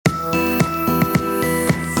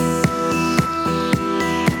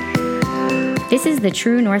This is the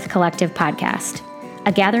True North Collective podcast,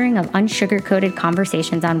 a gathering of unsugar-coated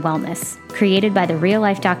conversations on wellness, created by the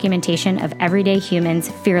real-life documentation of everyday humans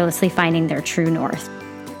fearlessly finding their true north.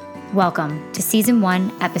 Welcome to Season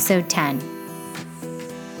 1, Episode 10.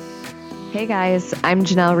 Hey guys, I'm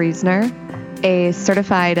Janelle Reesner, a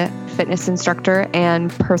certified fitness instructor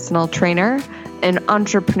and personal trainer, an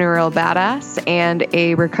entrepreneurial badass, and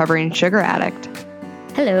a recovering sugar addict.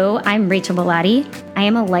 Hello, I'm Rachel Bellotti. I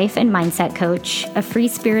am a life and mindset coach, a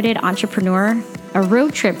free-spirited entrepreneur, a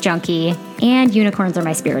road trip junkie, and unicorns are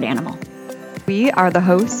my spirit animal. We are the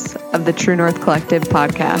hosts of the True North Collective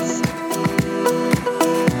podcast.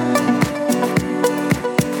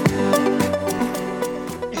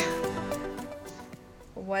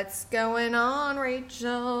 What's going on,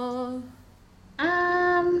 Rachel?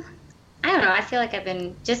 I don't know. I feel like I've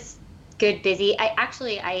been just good, busy.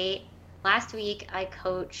 Last week I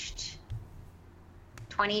coached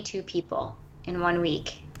 22 people in 1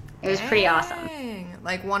 week. It was pretty awesome.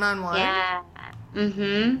 Like one-on-one? Yeah.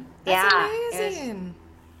 Mm-hmm. That's yeah. amazing.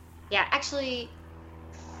 Actually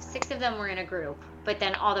 6 of them were in a group, but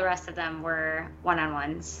then all the rest of them were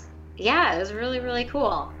one-on-ones. Yeah, it was really, really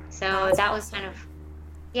cool. So that was kind of,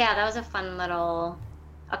 that was a fun little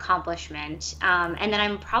accomplishment. And then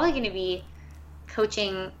I'm probably going to be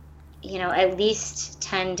coaching, at least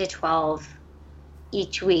 10 to 12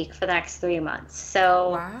 each week for the next 3 months.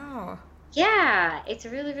 So, wow. Yeah, it's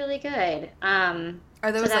really, really good.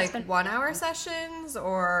 Are those like 1 hour sessions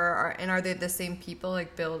are they the same people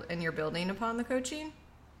you're building upon the coaching?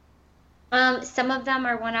 Some of them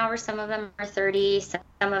are 1 hour, some of them are 30,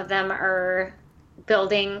 some of them are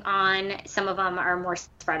building on, some of them are more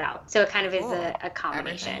spread out. So it kind of is a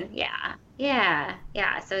combination. Everything.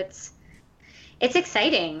 Yeah. So it's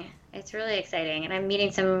exciting. It's really exciting, and I'm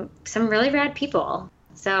meeting some really rad people.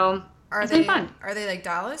 So it's been fun. Are they like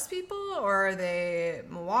Dallas people, or are they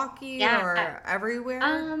Milwaukee, or everywhere?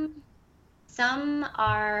 Some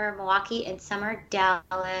are Milwaukee, and some are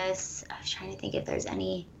Dallas. I was trying to think if there's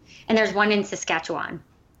any, and there's one in Saskatchewan.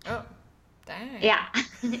 Oh, dang. Yeah,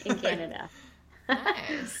 in Canada.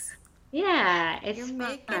 Nice. Yeah, it's You're fun.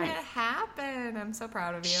 making it happen. I'm so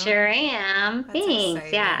proud of you. Sure am. That's Thanks.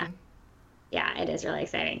 exciting. Yeah, it is really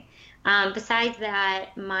exciting. Besides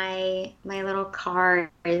that, my little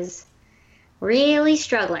car is really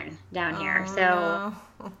struggling down here. So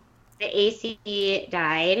no. the AC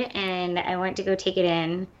died, and I went to go take it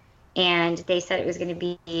in, and they said it was going to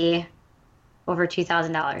be over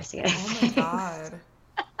 $2,000 to get it fixed. Oh my god.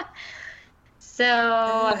 So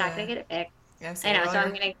I'm not going to get it fixed. Yes, I know. So I'm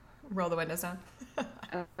going to roll the windows down.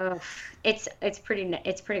 it's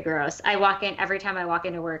pretty gross. I walk in, every time I walk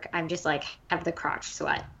into work, I'm just like, have the crotch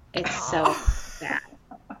sweat. It's so bad.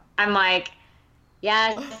 I'm like,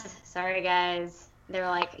 yes, sorry guys. They're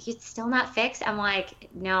like, you still not fixed? I'm like,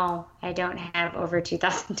 no, I don't have over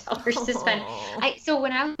 $2,000 to spend. So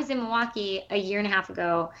when I was in Milwaukee a year and a half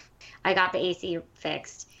ago, I got the AC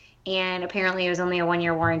fixed, and apparently it was only a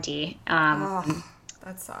 1-year warranty. That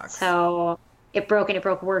sucks. So it broke, and it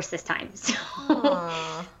broke worse this time. So,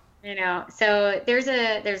 so there's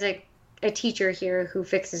a teacher here who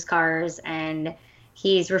fixes cars, and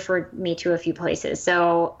he's referred me to a few places.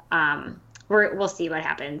 So we'll see what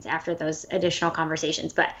happens after those additional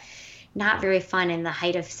conversations. But not very fun in the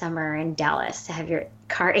height of summer in Dallas to have your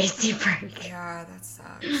car AC break. Yeah, that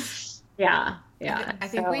sucks. Yeah. I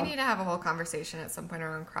think we need to have a whole conversation at some point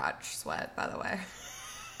around crotch sweat, by the way.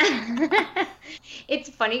 It's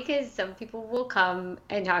funny because some people will come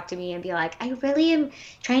and talk to me and be like, I really am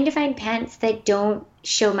trying to find pants that don't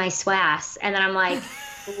show my swass. And then I'm like,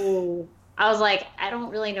 ooh. I was like, I don't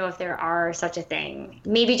really know if there are such a thing.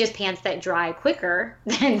 Maybe just pants that dry quicker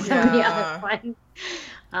than some of the other ones.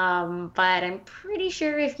 But I'm pretty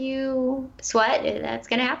sure if you sweat, that's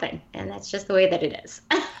going to happen. And that's just the way that it is.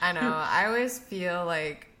 I know. I always feel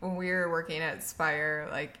like when we were working at Spire,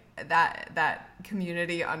 like that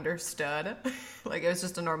community understood. Like it was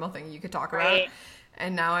just a normal thing you could talk about.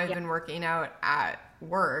 And now I've been working out at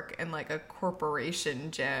work in like a corporation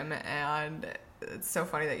gym, and it's so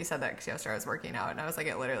funny that you said that, because yesterday I was working out and I was like,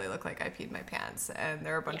 it literally looked like I peed my pants, and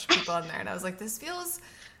there were a bunch of people in there, and I was like, this feels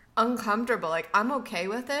uncomfortable. Like, I'm okay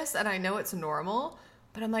with this and I know it's normal,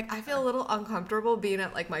 but I'm like, I feel a little uncomfortable being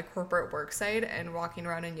at like my corporate work site and walking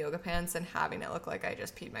around in yoga pants and having it look like I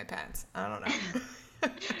just peed my pants. I don't know.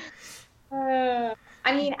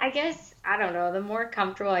 I mean, I guess, I don't know, the more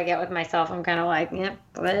comfortable I get with myself, I'm kind of like, yep,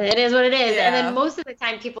 it is what it is. Yeah. And then most of the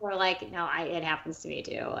time people are like, no, it happens to me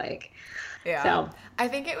too. Like, yeah. So, I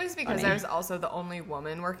think it was because I was also the only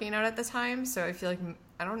woman working out at the time. So I feel like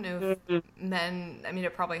I don't know if men, I mean,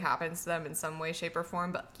 it probably happens to them in some way, shape, or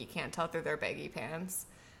form, but you can't tell through their baggy pants.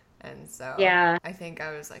 And so I think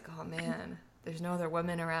I was like, oh man, there's no other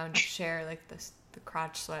women around to share like the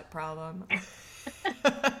crotch sweat problem.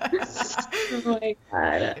 Oh my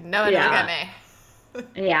God. No one look at me.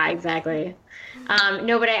 Yeah, exactly.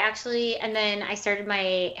 No, but I actually, and then I started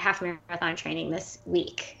my half marathon training this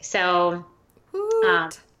week. So,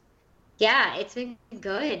 yeah, it's been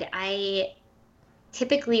good. I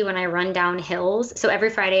typically, when I run down hills, so every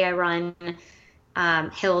Friday I run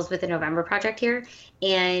hills with the November Project here,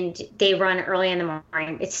 and they run early in the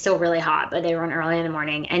morning. It's still really hot, but they run early in the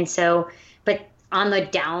morning. And so, but on the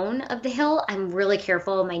down of the hill, I'm really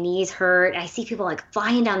careful. My knees hurt. I see people like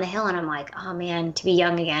flying down the hill, and I'm like, oh man, to be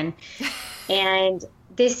young again. And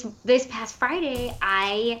this past Friday,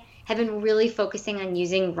 I have been really focusing on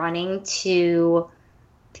using running to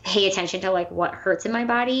pay attention to like what hurts in my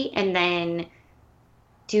body, and then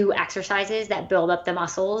do exercises that build up the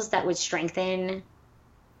muscles that would strengthen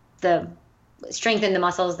the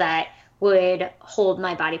muscles that would hold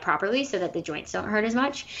my body properly so that the joints don't hurt as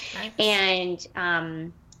much. Nice.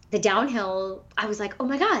 And the downhill, I was like, oh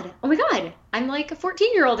my God, I'm like a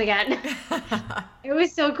 14-year-old again. It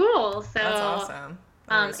was so cool. So that's awesome.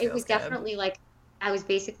 It was definitely like, I was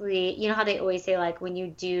basically, you know how they always say like when you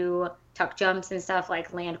do tuck jumps and stuff,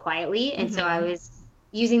 like land quietly. And so I was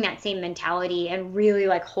using that same mentality and really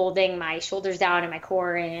like holding my shoulders down and my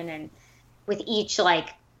core in, and with each like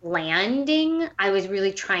landing, I was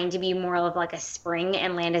really trying to be more of like a spring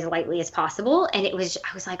and land as lightly as possible. And I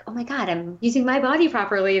was like, oh my God, I'm using my body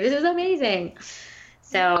properly. This is amazing.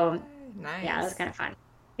 So nice. Yeah, it was kind of fun.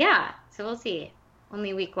 Yeah. So we'll see.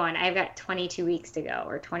 Only week 1. I've got 22 weeks to go,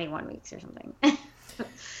 or 21 weeks or something.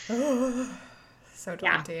 So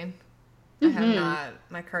daunting. Yeah. I have not,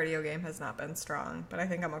 my cardio game has not been strong, but I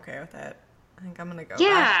think I'm okay with it. I think I'm going to go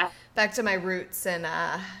back to my roots and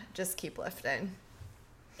just keep lifting.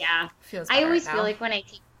 Yeah. Feels I always feel like when I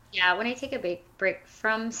take a big break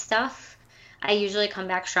from stuff, I usually come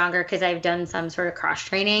back stronger because I've done some sort of cross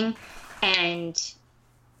training, and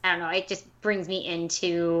I don't know, it just brings me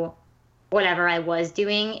into whatever I was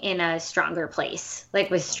doing in a stronger place, like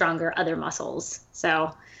with stronger other muscles.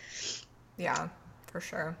 So yeah, for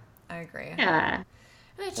sure. I agree. Yeah.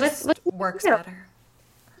 And it just works better.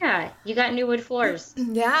 Yeah, you got new wood floors.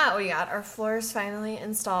 Yeah, we got our floors finally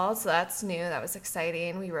installed, so that's new. That was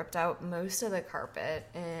exciting. We ripped out most of the carpet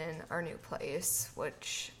in our new place,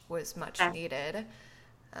 which was much needed.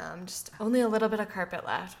 Just only a little bit of carpet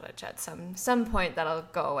left, which at some point that'll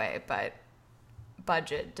go away, but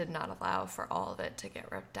budget did not allow for all of it to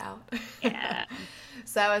get ripped out. Yeah.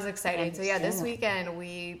 So that was exciting. So yeah, this weekend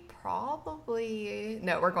we're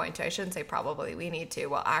going to, I shouldn't say probably, we need to.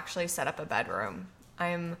 We'll actually set up a bedroom.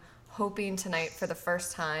 I'm hoping tonight, for the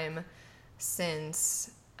first time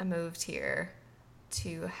since I moved here,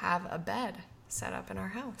 to have a bed set up in our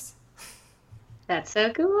house. That's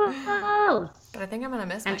so cool. But I think I'm going to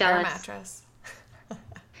miss my air mattress.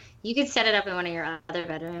 You could set it up in one of your other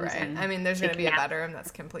bedrooms. Right. I mean, there's going to be a bedroom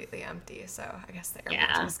that's completely empty, so I guess the air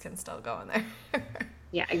mattress can still go in there.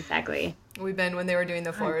 Yeah, exactly. When they were doing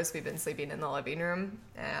the floors, we've been sleeping in the living room,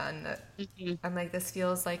 and I'm like, this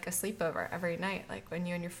feels like a sleepover every night. Like when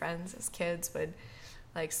you and your friends as kids would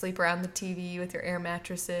like sleep around the TV with your air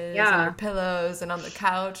mattresses and your pillows and on the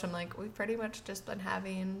couch. I'm like, we've pretty much just been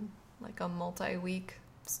having like a multi-week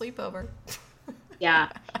sleepover. Yeah.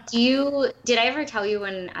 Did I ever tell you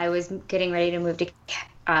when I was getting ready to move to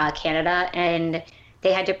Canada and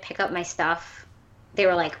they had to pick up my stuff? They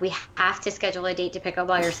were like, we have to schedule a date to pick up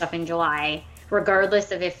all your stuff in July,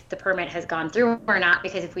 regardless of if the permit has gone through or not,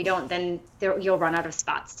 because if we don't, then you'll run out of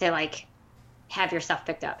spots to like have your stuff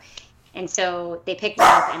picked up. And so they picked me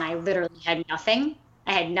up, and I literally had nothing.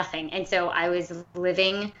 And so I was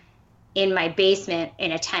living in my basement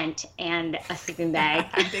in a tent and a sleeping bag.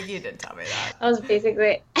 I think you did tell me that. I was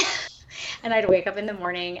basically, and I'd wake up in the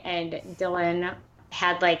morning and Dylan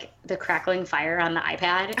had like the crackling fire on the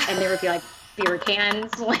iPad, and there would be like beer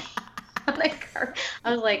cans like on the car.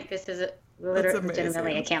 I was like, this is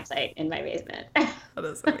legitimately a campsite in my basement. That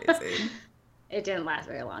is amazing. It didn't last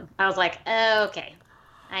very long. I was like, oh, okay,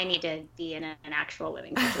 I need to be in an actual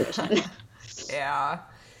living situation. Yeah.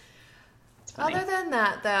 Other than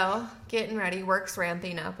that, though, getting ready, work's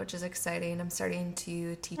ramping up, which is exciting. I'm starting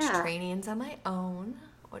to teach trainings on my own,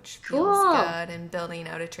 which feels good, and building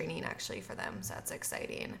out a training actually for them. So that's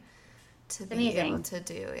exciting to be able to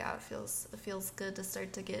do. Yeah, it feels good to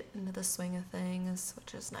start to get into the swing of things,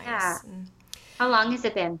 which is nice. Yeah. And, how long has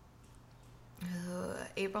it been?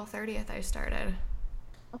 April 30th I started.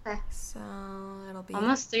 Okay. So it'll be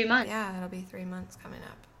almost 3 months. Yeah, it'll be 3 months coming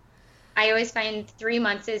up. I always find 3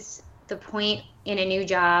 months is the point in a new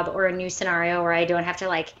job or a new scenario where I don't have to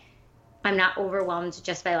like, I'm not overwhelmed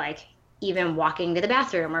just by like even walking to the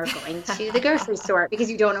bathroom or going to the grocery store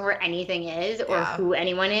because you don't know where anything is or who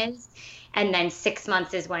anyone is. And then 6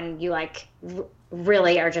 months is when you like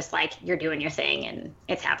really are just like, you're doing your thing and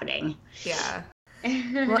it's happening. Yeah.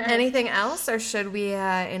 Well, anything else, or should we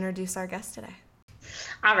introduce our guest today?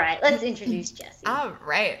 All right, let's introduce Jessie. All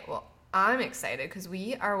right. Well, I'm excited because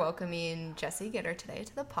we are welcoming Jessie Gitter today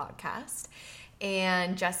to the podcast.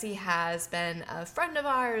 And Jessie has been a friend of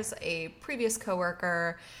ours, a previous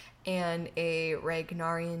coworker, and a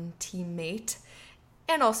Ragnarian teammate,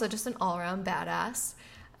 and also just an all-around badass.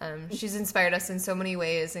 She's inspired us in so many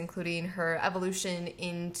ways, including her evolution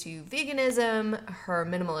into veganism, her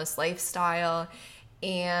minimalist lifestyle,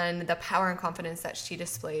 and the power and confidence that she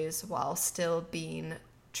displays while still being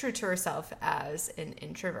true to herself as an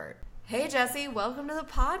introvert. Hey, Jessie, welcome to the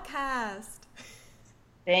podcast.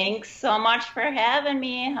 Thanks so much for having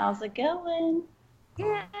me. How's it going?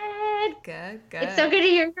 Good. Good. It's so good to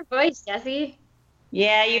hear your voice, Jessie.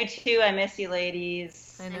 Yeah, you too. I miss you,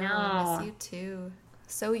 ladies. I know. I miss you too.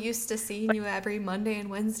 So used to seeing you every Monday and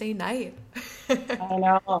Wednesday night. I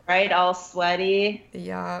know, right? All sweaty.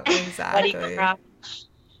 Yeah, exactly. Sweaty crotch.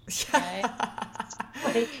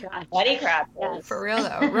 Sweaty crotch. Yes. For real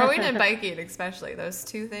though, rowing and biking especially, those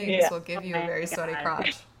two things will give you a very sweaty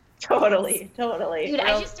crotch. Totally. Dude,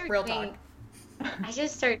 I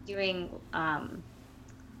just started doing oh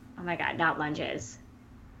my god, not lunges.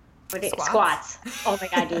 Squats. Oh my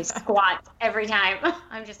god, dude, squats every time.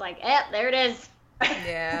 I'm just like, there it is.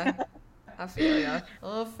 Yeah, I feel ya.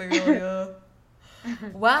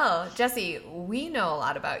 Well, Jessie, we know a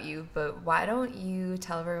lot about you, but why don't you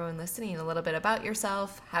tell everyone listening a little bit about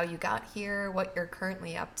yourself, how you got here, what you're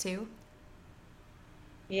currently up to?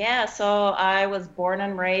 Yeah, so I was born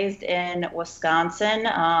and raised in Wisconsin,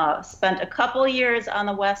 spent a couple years on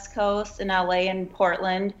the West Coast in LA and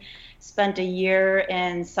Portland, spent a year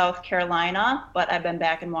in South Carolina, but I've been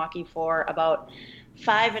back in Milwaukee for about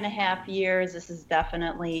 5.5 years. This is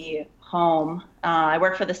definitely home. I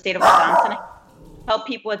work for the state of Wisconsin, help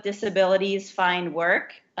people with disabilities find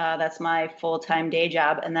work. That's my full-time day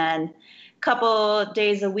job. And then a couple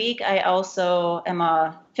days a week, I also am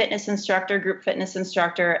a fitness instructor, group fitness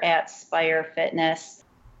instructor at Spire Fitness.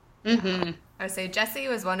 Mm-hmm. I would say Jessie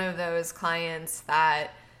was one of those clients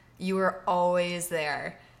that you were always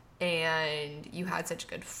there. And you had such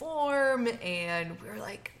good form, and we were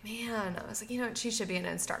like, man, I was like, she should be an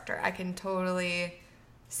instructor. I can totally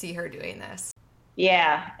see her doing this.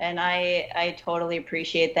 Yeah, and I totally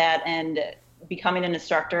appreciate that. And becoming an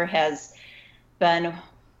instructor has been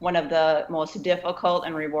one of the most difficult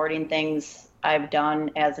and rewarding things I've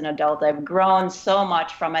done as an adult. I've grown so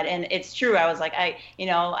much from it. And it's true. I was like,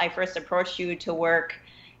 I first approached you to work,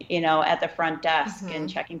 at the front desk and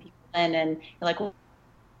checking people in, and you're like, well,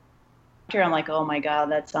 I'm like, oh my God,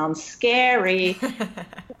 that sounds scary.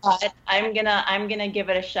 But I'm gonna give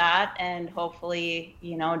it a shot and hopefully,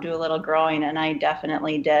 do a little growing. And I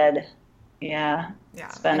definitely did. Yeah.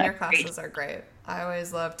 Yeah. And your classes are great. I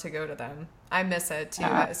always love to go to them. I miss it too.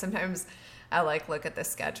 Sometimes I look at the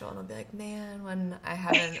schedule and I'll be like, man, when I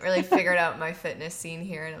haven't really figured out my fitness scene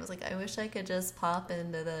here, and I was like, I wish I could just pop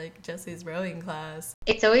into Jessie's rowing class.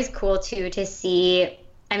 It's always cool too to see.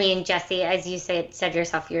 I mean, Jessie, as you said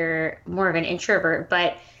yourself, you're more of an introvert,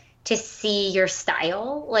 but to see your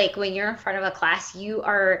style, like when you're in front of a class, you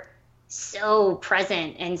are so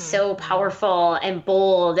present and so powerful and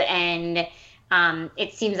bold. And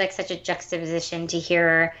it seems like such a juxtaposition to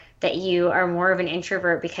hear that you are more of an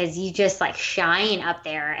introvert because you just like shine up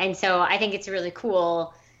there. And so I think it's really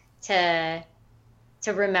cool to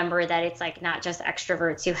remember that it's like not just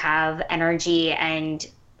extroverts who have energy and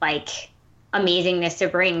like amazingness to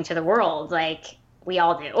bring to the world, like we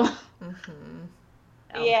all do.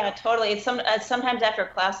 So. Yeah, totally. It's sometimes after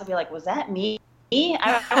class I'll be like, was that me?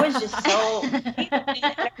 I was just so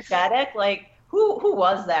energetic. Like who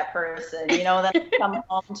was that person? Then I come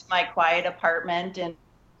home to my quiet apartment, and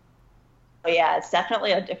yeah, it's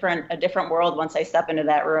definitely a different world once I step into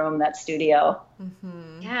that room, that studio.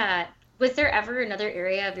 Yeah. Was there ever another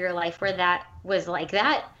area of your life where that was like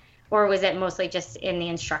that? Or was it mostly just in the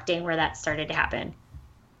instructing where that started to happen?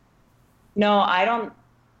 No, I don't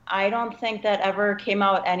think that ever came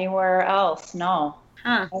out anywhere else. No.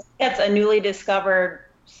 Huh. That's a newly discovered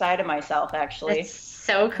side of myself, actually. That's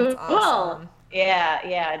so cool. That's awesome.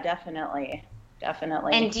 Yeah, definitely.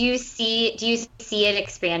 And do you see it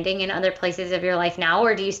expanding in other places of your life now,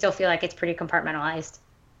 or do you still feel like it's pretty compartmentalized?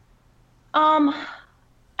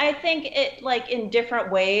 I think it like in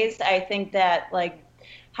different ways. I think that like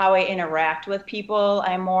how I interact with people,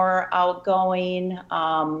 I'm more outgoing,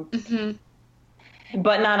 Hmm.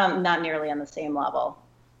 but not nearly on the same level.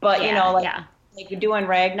 But you know, Yeah, yeah. like doing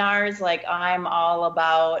Ragnar's, like I'm all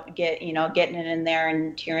about getting it in there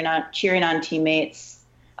and cheering on teammates.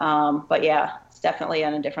 But yeah, it's definitely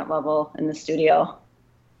on a different level in the studio.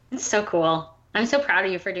 It's so cool. I'm so proud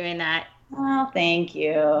of you for doing that. Oh, thank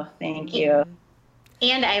you.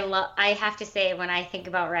 And I have to say, when I think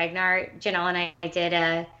about Ragnar, Janelle and I did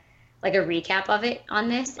a recap of it on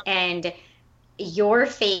this, and your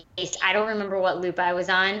face, I don't remember what loop I was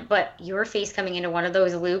on, but your face coming into one of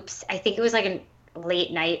those loops, I think it was like a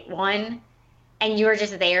late night one, and you were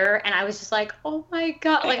just there, and I was just like, oh my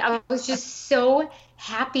God, like I was just so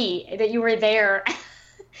happy that you were there.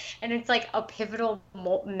 And it's like a pivotal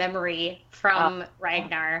memory from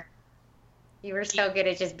Ragnar. You were so good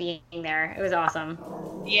at just being there. It was awesome.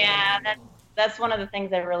 Yeah, that's one of the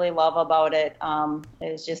things I really love about it,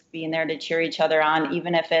 is just being there to cheer each other on,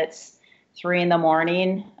 even if it's 3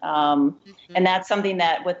 a.m. And that's something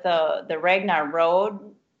that with the Ragnar Road,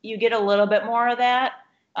 you get a little bit more of that.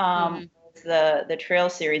 Mm-hmm. The trail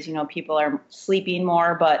series, people are sleeping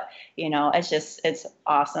more, but it's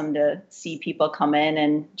awesome to see people come in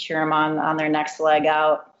and cheer them on their next leg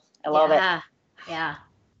out. I love it. Yeah.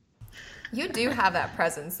 You do have that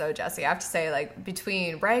presence, though, Jesse. I have to say, like,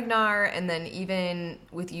 between Ragnar and then even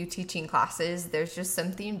with you teaching classes, there's just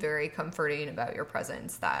something very comforting about your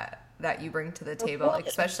presence that you bring to the table, like,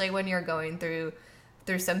 especially when you're going through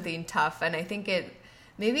something tough. And I think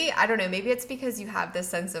I don't know, maybe it's because you have this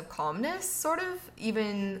sense of calmness, sort of,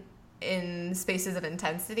 even in spaces of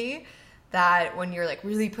intensity, that when you're, like,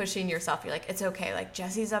 really pushing yourself, you're like, it's okay. Like,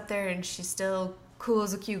 Jesse's up there and she's still cool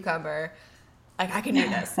as a cucumber. Like, I can do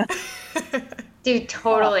this. Dude,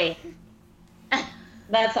 totally.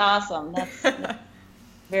 That's awesome. That's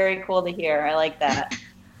very cool to hear. I like that.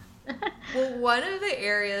 Well, one of the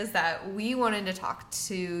areas that we wanted to talk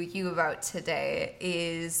to you about today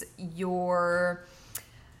is your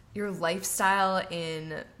lifestyle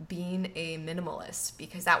in being a minimalist,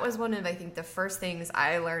 because that was one of, I think, the first things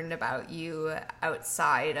I learned about you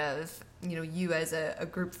outside of, you as a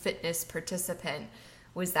group fitness participant,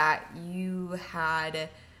 was that you had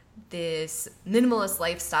this minimalist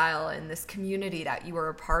lifestyle and this community that you were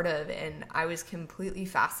a part of, and I was completely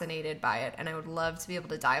fascinated by it, and I would love to be able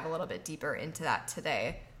to dive a little bit deeper into that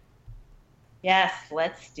today. Yes,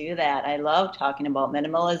 let's do that. I love talking about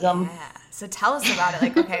minimalism. Yeah. So tell us about it.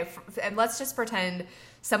 Like, okay, and let's just pretend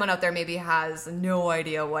someone out there maybe has no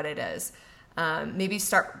idea what it is. Maybe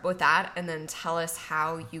start with that and then tell us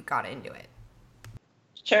how you got into it.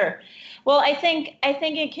 Sure. Well, I think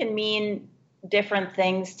it can mean different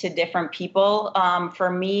things to different people.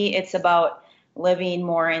 For me, it's about living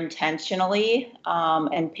more intentionally,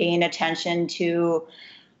 and paying attention to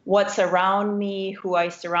what's around me, who I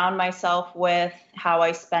surround myself with, how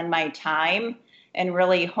I spend my time, and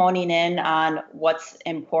really honing in on what's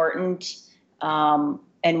important,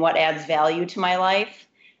 and what adds value to my life.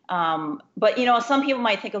 But some people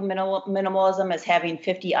might think of minimalism as having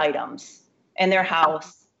 50 items in their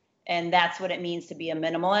house, and that's what it means to be a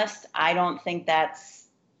minimalist. I don't think that's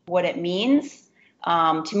what it means.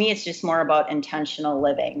 To me, it's just more about intentional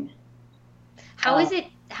living. How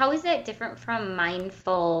is that different from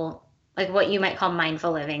mindful, like what you might call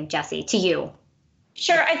mindful living, Jesse, to you?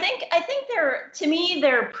 Sure. I think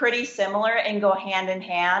they're pretty similar and go hand in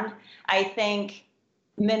hand. I think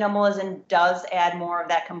minimalism does add more of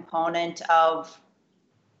that component of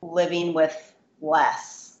living with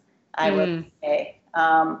less, I would say.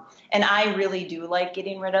 And I really do like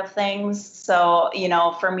getting rid of things. So,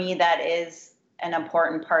 for me, that is an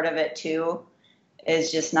important part of it too,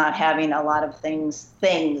 is just not having a lot of things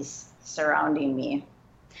surrounding me.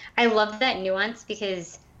 I love that nuance,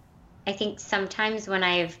 because I think sometimes when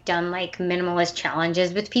I've done like minimalist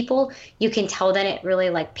challenges with people, you can tell that it really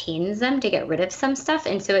like pains them to get rid of some stuff.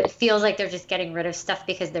 And so it feels like they're just getting rid of stuff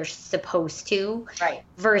because they're supposed to. Right.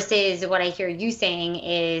 Versus what I hear you saying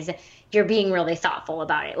is you're being really thoughtful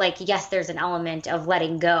about it. Like, yes, there's an element of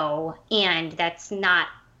letting go, and that's not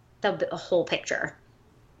the whole picture.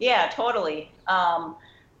 Yeah, totally.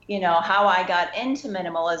 How I got into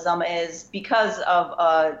minimalism is because of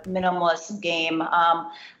a minimalist game.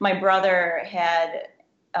 My brother had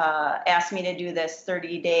asked me to do this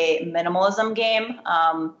 30-day minimalism game.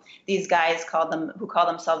 These guys who call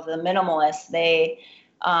themselves the Minimalists, they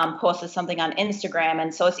posted something on Instagram,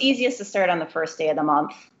 and so it's easiest to start on the first day of the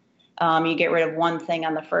month. You get rid of one thing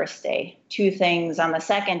on the first day, two things on the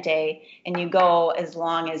second day, and you go as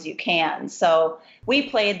long as you can. So we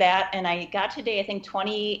played that, and I got to day, I think,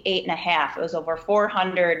 28 and a half. It was over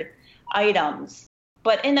 400 items.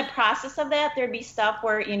 But in the process of that, there'd be stuff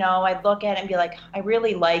where, I'd look at it and be like, I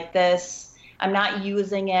really like this. I'm not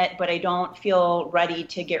using it, but I don't feel ready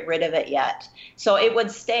to get rid of it yet. So it would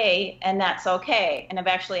stay, and that's okay. And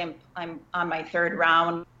I'm on my third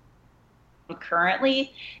round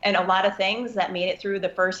currently, and a lot of things that made it through the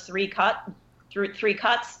first three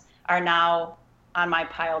cuts are now on my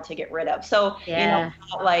pile to get rid of. So,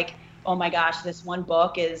 like, oh my gosh, this one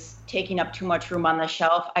book is taking up too much room on the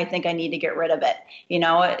shelf. I think I need to get rid of it.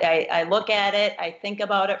 I look at it, I think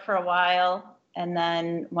about it for a while, and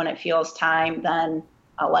then when it feels time, then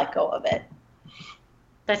I'll let go of it.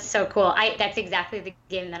 That's so cool. That's exactly the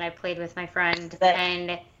game that I played with my friend.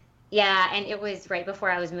 And it was right before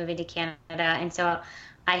I was moving to Canada. And so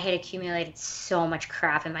I had accumulated so much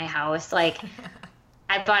crap in my house. Like,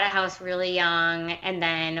 I bought a house really young and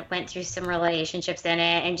then went through some relationships in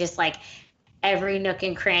it, and just like every nook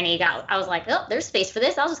and cranny I was like, oh, there's space for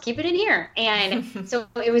this. I'll just keep it in here. And so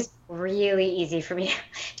it was really easy for me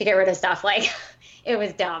to get rid of stuff. Like, it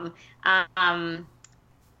was dumb.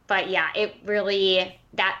 But yeah, it really,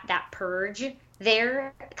 that purge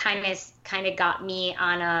there kind of got me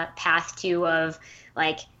on a path of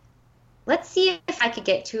like, let's see if I could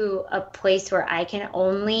get to a place where I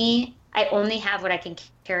only have what I can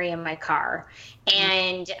carry in my car.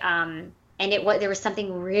 And there was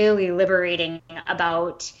something really liberating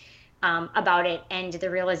about it, and the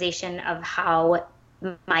realization of how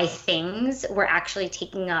my things were actually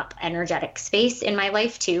taking up energetic space in my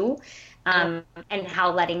life too. And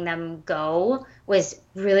how letting them go was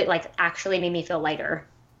really, like, actually made me feel lighter.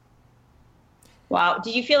 Wow.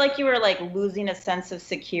 Did you feel like you were, like, losing a sense of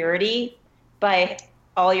security by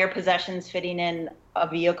all your possessions fitting in a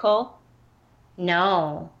vehicle?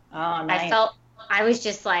 No. Oh, nice. I was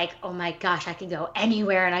just like, oh my gosh, I could go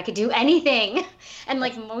anywhere and I could do anything. And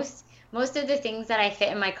like most of the things that I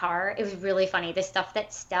fit in my car, it was really funny. The stuff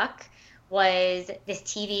that stuck was this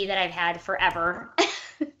TV that I've had forever.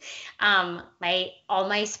 All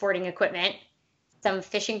my sporting equipment, some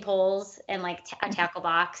fishing poles, and like a tackle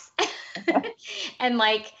box, and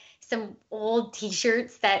like some old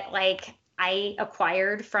T-shirts that like I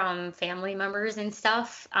acquired from family members and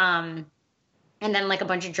stuff. And then like a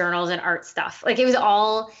bunch of journals and art stuff. Like, it was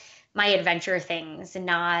all my adventure things,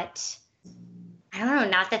 not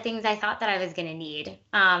the things I thought that I was gonna need.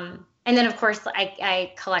 And then of course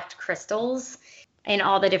I collect crystals in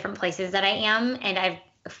all the different places that I am, and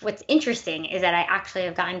what's interesting is that I actually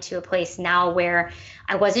have gotten to a place now where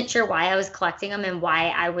I wasn't sure why I was collecting them and why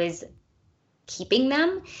I was keeping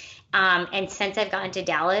them. And since I've gotten to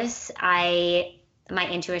Dallas, my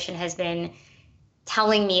intuition has been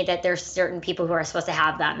telling me that there's certain people who are supposed to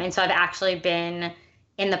have them. And so I've actually been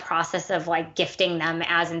in the process of like gifting them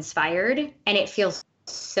as inspired, and it feels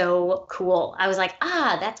so cool. I was like,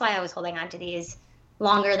 that's why I was holding on to these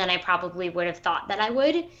longer than I probably would have thought that I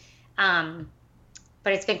would.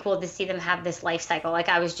 But it's been cool to see them have this life cycle. Like,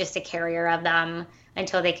 I was just a carrier of them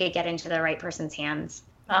until they could get into the right person's hands.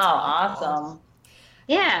 Oh, awesome.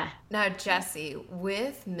 Yeah. Now, Jessie,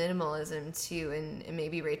 with minimalism too, and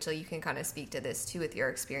maybe Rachel, you can kind of speak to this too with your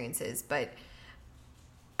experiences, but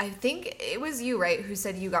I think it was you, right, who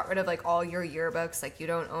said you got rid of like all your yearbooks, like you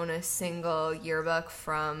don't own a single yearbook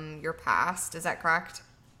from your past. Is that correct?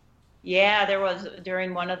 Yeah, there was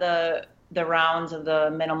during one of the rounds of the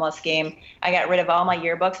minimalist game, I got rid of all my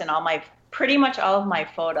yearbooks and pretty much all of my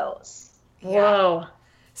photos. Whoa.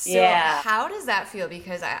 So how does that feel?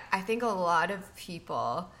 Because I think a lot of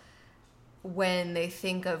people, when they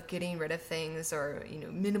think of getting rid of things or,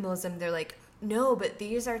 minimalism, they're like, no, but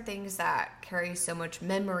these are things that carry so much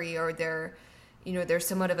memory, or they're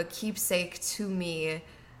somewhat of a keepsake to me.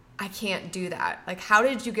 I can't do that. Like, how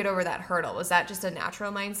did you get over that hurdle? Was that just a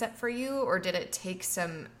natural mindset for you, or did it take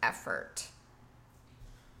some effort?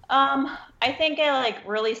 I think I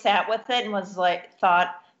really sat with it and was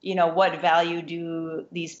thought, what value do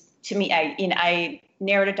these to me? I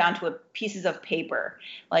narrowed it down to pieces of paper.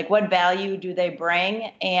 Like, what value do they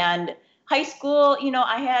bring? And high school,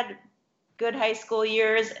 I had good high school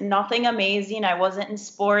years, nothing amazing. I wasn't in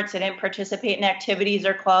sports. I didn't participate in activities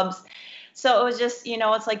or clubs. So it was just,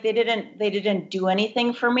 it's like they didn't do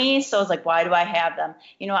anything for me. So I was like, why do I have them?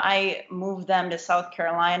 I moved them to South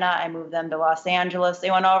Carolina. I moved them to Los Angeles. They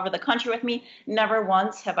went all over the country with me. Never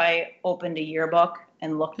once have I opened a yearbook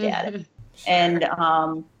and looked at it. Sure.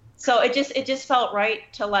 And So it just felt right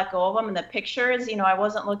to let go of them. And the pictures, I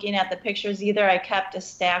wasn't looking at the pictures either. I kept a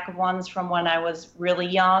stack of ones from when I was really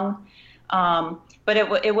young. But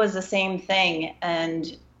it was the same thing.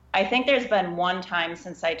 And I think there's been one time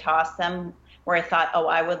since I tossed them where I thought, oh,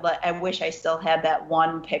 I wish I still had that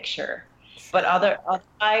one picture. But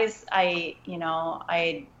otherwise, I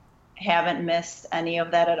haven't missed any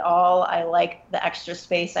of that at all. I like the extra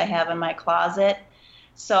space I have in my closet.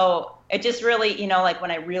 So it just really, like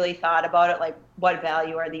when I really thought about it, like what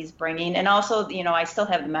value are these bringing? And also, I still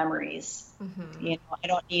have the memories. Mm-hmm. I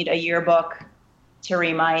don't need a yearbook to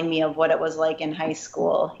remind me of what it was like in high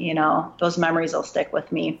school. Those memories will stick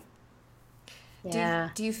with me. Yeah.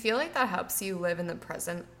 Do you feel like that helps you live in the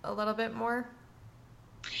present a little bit more?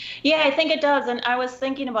 Yeah, I think it does. And I was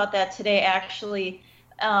thinking about that today, actually.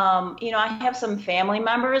 I have some family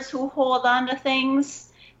members who hold on to things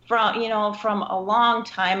from a long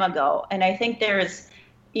time ago. And I think there's,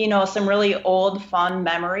 some really old fun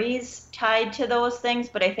memories tied to those things,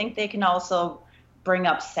 but I think they can also bring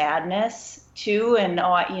up sadness too. And,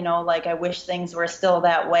 like I wish things were still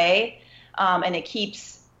that way. And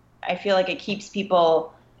I feel like it keeps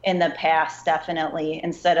people in the past, definitely,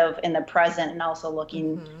 instead of in the present, and also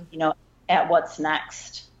looking, at what's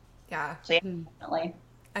next. Yeah. So yeah, definitely.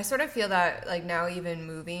 I sort of feel that like now even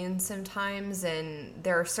moving sometimes, and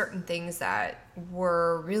there are certain things that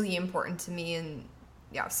were really important to me, and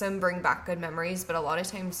yeah, some bring back good memories, but a lot of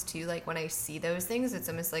times too, like when I see those things, it's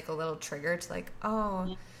almost like a little trigger to like,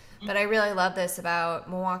 oh, but I really love this about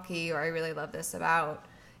Milwaukee, or I really love this about,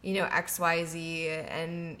 XYZ.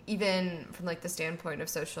 And even from like the standpoint of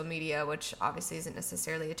social media, which obviously isn't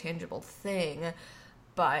necessarily a tangible thing,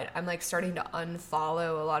 but I'm like starting to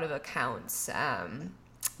unfollow a lot of accounts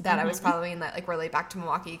that I was following that like relate back to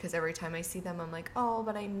Milwaukee, because every time I see them, I'm like, oh,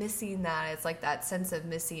 but I'm missing that. It's like that sense of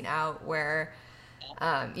missing out where,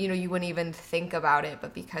 you wouldn't even think about it,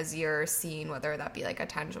 but because you're seeing whether that be like a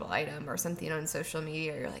tangible item or something on social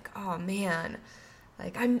media, you're like, oh man,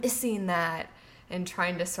 like I'm missing that, and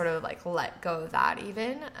trying to sort of like let go of that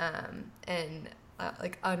even, and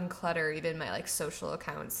like unclutter even my like social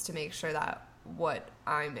accounts to make sure that what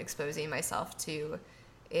I'm exposing myself to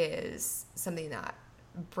is something that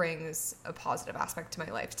brings a positive aspect to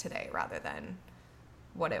my life today rather than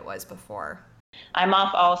what it was before. I'm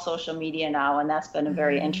off all social media now, and that's been a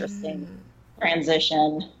very interesting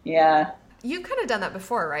transition. Yeah. You've kind of done that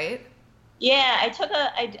before, right? Yeah,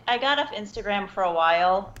 I got off Instagram for a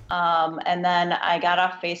while, and then I got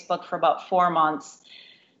off Facebook for about 4 months,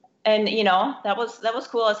 and that was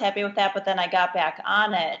cool. I was happy with that, but then I got back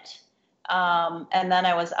on it, and then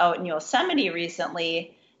I was out in Yosemite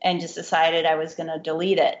recently, and just decided I was going to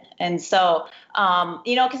delete it. And so,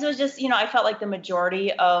 because it was just, I felt like the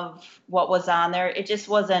majority of what was on there, it just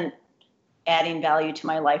wasn't adding value to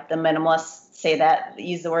my life. The minimalists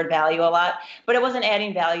use the word value a lot, but it wasn't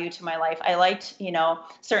adding value to my life. I liked,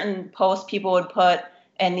 certain posts people would put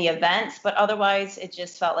in the events, but otherwise it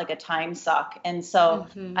just felt like a time suck. And so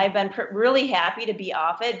I've been really happy to be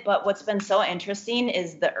off it. But what's been so interesting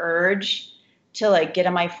is the urge to like get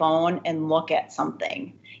on my phone and look at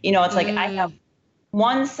something. It's like I have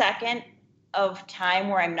 1 second of time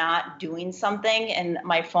where I'm not doing something and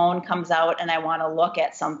my phone comes out and I want to look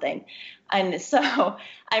at something. And so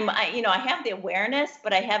I have the awareness,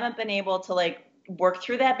 but I haven't been able to like work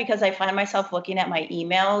through that, because I find myself looking at my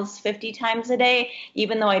emails 50 times a day,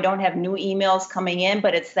 even though I don't have new emails coming in,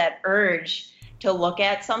 but it's that urge to look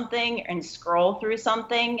at something and scroll through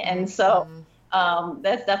something. And so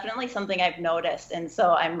that's definitely something I've noticed. And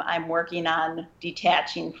so I'm working on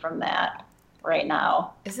detaching from that right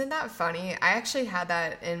now. Isn't that funny? I actually had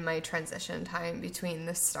that in my transition time between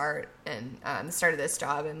the start of this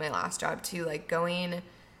job and my last job too, like going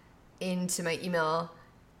into my email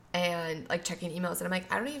and like checking emails, and I'm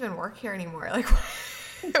like, I don't even work here anymore. Like,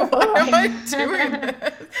 why am I doing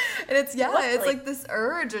this? And it's like this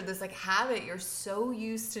urge or this like habit. You're so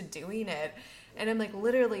used to doing it. And I'm like,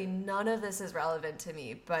 literally none of this is relevant to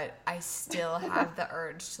me, but I still have the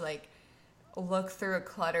urge to like look through a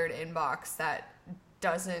cluttered inbox that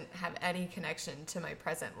doesn't have any connection to my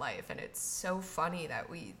present life. And it's so funny that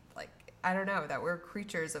we that we're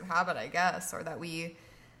creatures of habit, I guess, or that we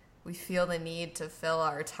feel the need to fill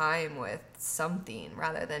our time with something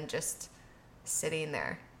rather than just sitting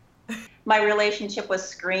there. My relationship with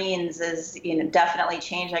screens is, definitely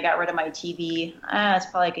changed. I got rid of my TV. It's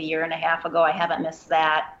probably like 1.5 years ago. I haven't missed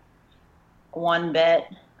that one bit.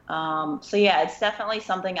 So yeah, it's definitely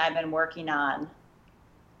something I've been working on.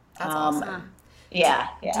 That's awesome. Yeah.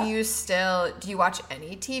 Do you watch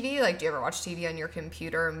any TV? Like, do you ever watch TV on your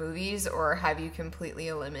computer or movies, or have you completely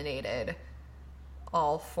eliminated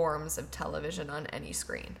all forms of television on any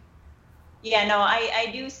screen. Yeah, no, I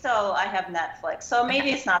do still, I have Netflix. So maybe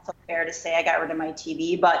it's not so fair to say I got rid of my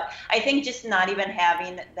TV, but I think just not even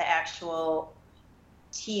having the actual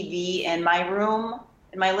TV in my room,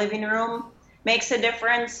 in my living room, makes a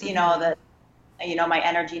difference. You know, that, you know, my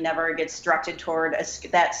energy never gets directed toward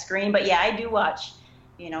that screen. But yeah, I do watch,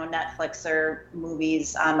 you know, Netflix or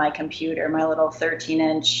movies on my computer, my little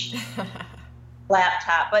 13-inch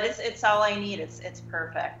laptop. But it's all I need. It's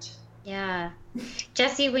perfect. Yeah.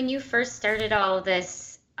 Jessie, when you first started all of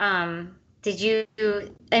this, did you,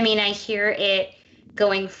 I mean, I hear it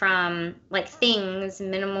going from like things,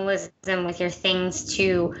 minimalism with your things,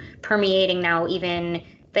 to permeating now even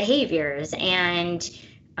behaviors and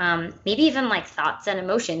maybe even like thoughts and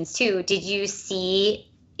emotions too. Did you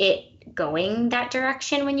see it going that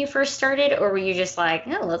direction when you first started, or were you just like,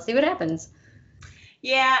 oh, let's see what happens?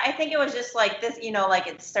 Yeah, I think it was just like this, you know, like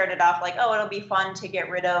it started off like, oh, it'll be fun to get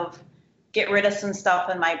rid of some stuff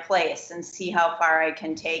in my place and see how far I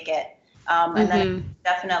can take it. And then it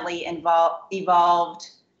definitely evolved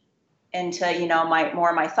into, you know,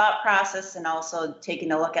 my thought process, and also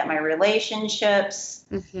taking a look at my relationships,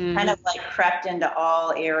 kind of like crept into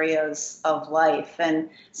all areas of life. And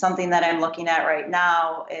something that I'm looking at right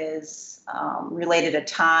now is related to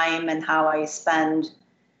time and how I spend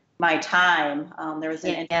my time. There was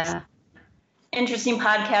an interesting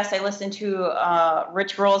podcast I listened to,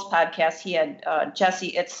 Rich Roll's podcast. He had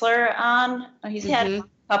Jesse Itzler on. He's had a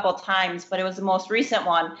couple times, but it was the most recent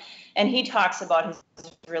one. And he talks about his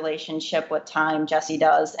relationship with time, Jesse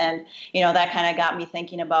does. And, you know, that kind of got me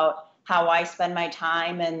thinking about how I spend my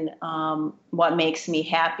time and what makes me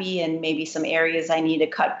happy, and maybe some areas I need to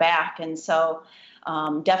cut back. And so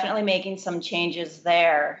definitely making some changes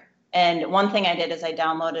there. And one thing I did is I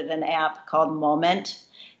downloaded an app called Moment.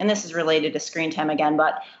 And this is related to screen time again,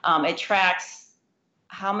 but it tracks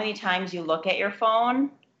how many times you look at your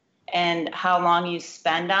phone and how long you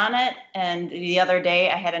spend on it. And the other day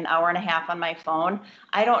I had an hour and a half on my phone.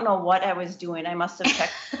 I don't know what I was doing. I must have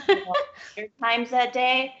checked times that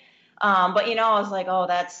day. But, you know, I was like, oh,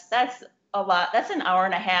 that's a lot. That's an hour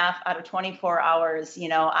and a half out of 24 hours. You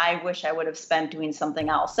know, I wish I would have spent doing something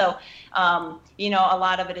else. So, you know, a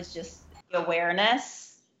lot of it is just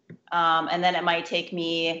awareness. And then it might take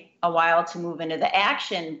me a while to move into the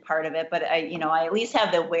action part of it. But I at least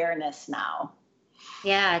have the awareness now.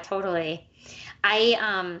 Yeah, totally.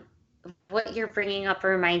 What you're bringing up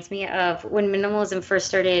reminds me of when minimalism first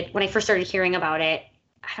started, when I first started hearing about it.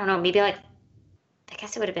 I don't know, maybe like, I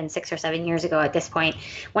guess it would have been 6 or 7 years ago at this point,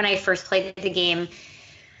 when I first played the game.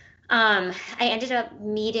 I ended up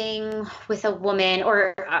meeting with a woman,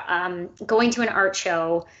 or going to an art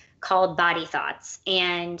show called Body Thoughts,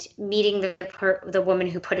 and meeting the woman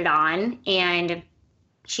who put it on. And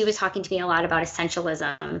she was talking to me a lot about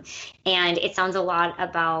essentialism, and it sounds a lot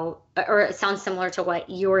about, or it sounds similar to what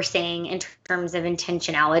you're saying in terms of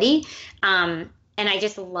intentionality. And I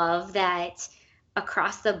just love that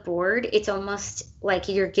across the board, it's almost like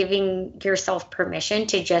you're giving yourself permission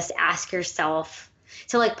to just ask yourself,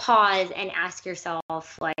 to like pause and ask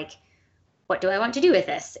yourself, like, what do I want to do with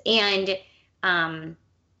this? And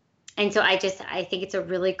so I think it's a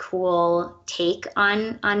really cool take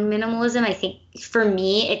on minimalism. I think for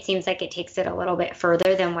me, it seems like it takes it a little bit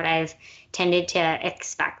further than what I've tended to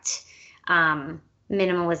expect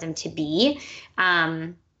minimalism to be.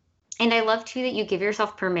 And I love too that you give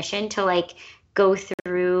yourself permission to like go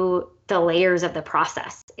through the layers of the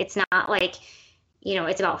process. It's not like, you know,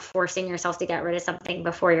 it's about forcing yourself to get rid of something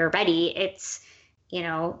before you're ready. It's, you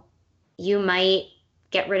know, you might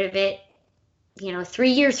get rid of it, 3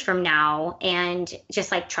 years from now, and just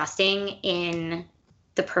like trusting in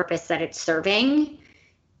the purpose that it's serving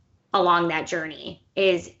along that journey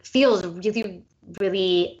feels really,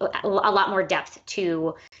 really a lot more depth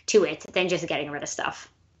to it than just getting rid of stuff.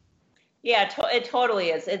 Yeah, it totally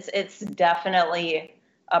is. It's definitely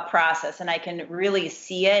a process, and I can really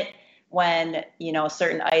see it when,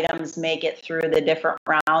 certain items make it through the different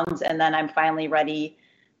rounds, and then I'm finally ready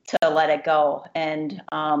to let it go. And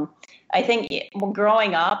I think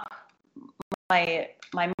growing up, my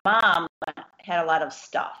mom had a lot of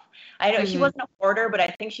stuff. I know she wasn't a hoarder, but I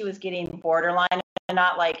think she was getting borderline,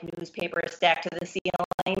 not like newspaper stacked to the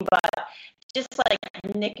ceiling, but just like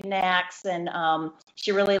knickknacks. And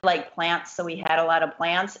she really liked plants, so we had a lot of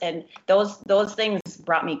plants, and those things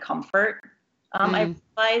brought me comfort. I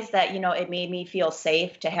realized that, it made me feel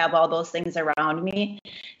safe to have all those things around me.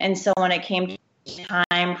 And so when it came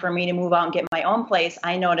time for me to move out and get my own place,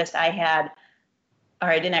 I noticed I had or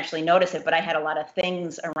I didn't actually notice it, but I had a lot of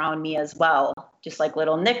things around me as well, just like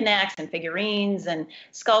little knickknacks and figurines and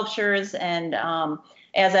sculptures. And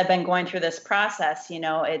as I've been going through this process,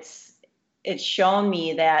 it's shown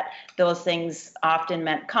me that those things often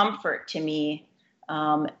meant comfort to me,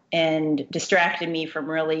 and distracted me from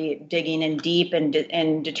really digging in deep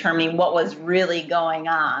and determining what was really going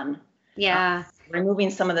on. Yeah. Removing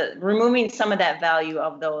some of that value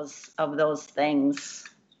of those things.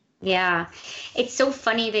 Yeah. It's so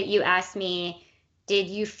funny that you asked me, did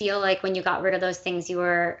you feel like when you got rid of those things, you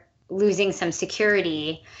were losing some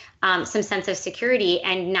security, some sense of security?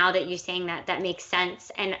 And now that you're saying that, that makes sense.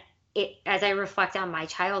 And as I reflect on my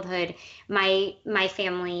childhood, my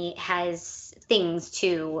family has things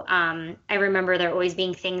too. I remember there always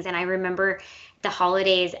being things, and I remember the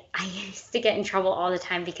holidays, I used to get in trouble all the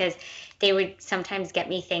time because they would sometimes get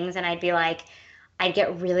me things and I'd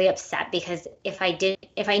get really upset because if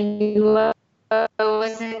I knew I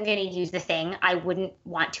wasn't going to use the thing, I wouldn't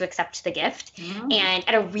want to accept the gift. And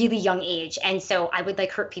at a really young age. And so I would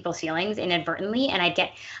hurt people's feelings inadvertently. And I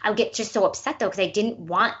would get just so upset though, because I didn't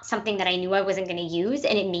want something that I knew I wasn't going to use.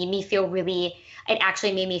 And it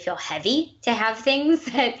actually made me feel heavy to have things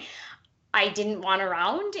that I didn't want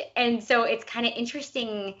around. And so it's kind of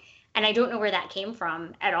interesting. And I don't know where that came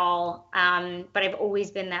from at all. But I've always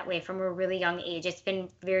been that way from a really young age. It's been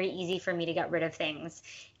very easy for me to get rid of things.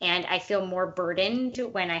 And I feel more burdened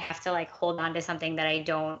when I have to hold on to something that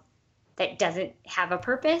doesn't have a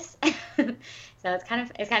purpose. So it's kind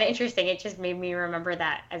of interesting. It just made me remember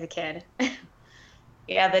that as a kid.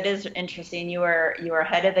 Yeah, that is interesting. You were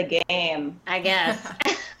ahead of the game, I guess.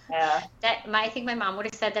 Yeah. I think my mom would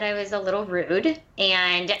have said that I was a little rude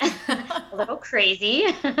and a little crazy.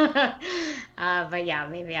 But yeah,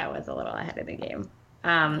 maybe I was a little ahead of the game.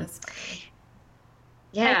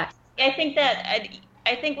 Yeah.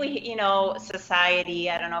 I think we, society,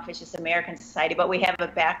 I don't know if it's just American society, but we have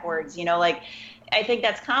it backwards, I think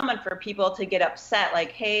that's common for people to get upset.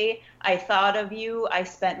 Like, hey, I thought of you. I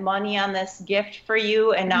spent money on this gift for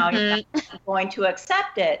you, and now you're not going to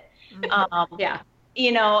accept it. Yeah.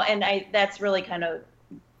 And that's really kind of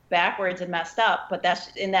backwards and messed up, but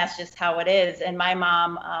that's just how it is. And my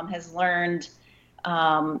mom has learned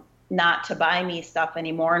not to buy me stuff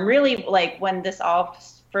anymore. And really, when this all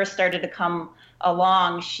first started to come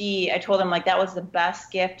along, I told him that was the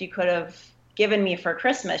best gift you could have given me for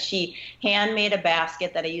Christmas. She handmade a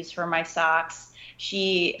basket that I used for my socks.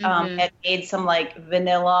 She had made some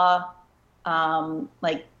vanilla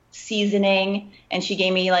seasoning, and she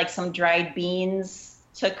gave me some dried beans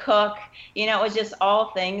to cook. It was just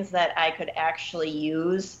all things that I could actually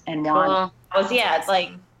use and want.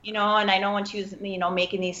 And I know when she was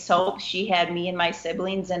making these soaps, she had me and my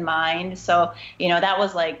siblings in mind. So that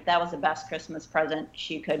was the best Christmas present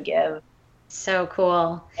she could give. So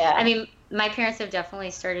cool. Yeah. I mean, my parents have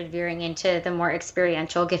definitely started veering into the more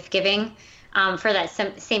experiential gift giving for that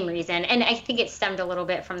same reason. And I think it stemmed a little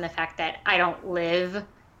bit from the fact that I don't live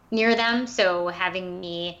near them. So having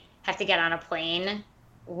me have to get on a plane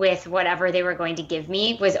with whatever they were going to give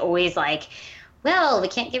me was always well, we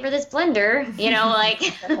can't give her this blender,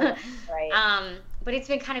 Right. But it's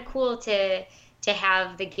been kind of cool to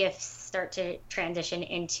have the gifts start to transition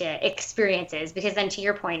into experiences, because then to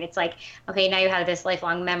your point, it's okay, now you have this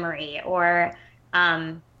lifelong memory, or,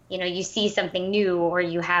 you see something new, or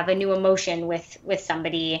you have a new emotion with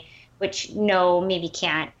somebody, which maybe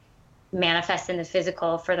can't manifest in the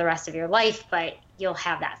physical for the rest of your life, but you'll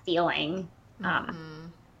have that feeling.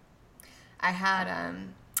 I had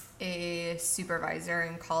a supervisor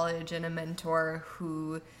in college and a mentor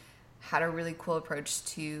who had a really cool approach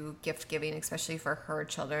to gift giving, especially for her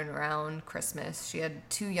children around Christmas. She had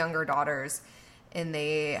 2 younger daughters, and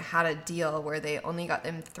they had a deal where they only got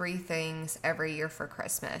them 3 things every year for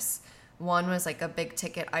Christmas. One was a big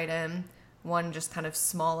ticket item, one just kind of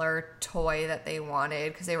smaller toy that they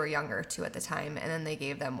wanted because they were younger too at the time, and then they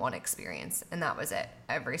gave them 1 experience, and that was it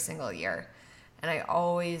every single year. And I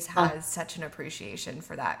always had such an appreciation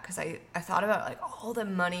for that, because I thought about all the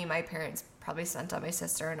money my parents probably spent on my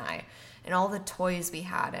sister and I, and all the toys we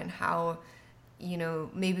had, and how,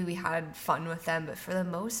 maybe we had fun with them, but for the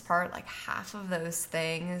most part, half of those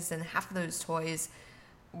things and half of those toys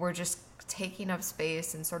were just taking up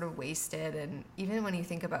space and sort of wasted. And even when you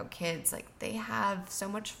think about kids, they have so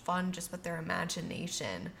much fun just with their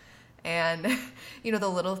imagination. And, the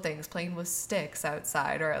little things, playing with sticks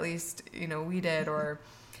outside, or at least, we did. Or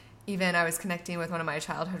even I was connecting with one of my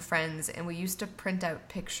childhood friends, and we used to print out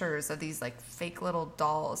pictures of these fake little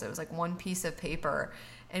dolls. It was 1 piece of paper,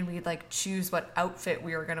 and we'd like choose what outfit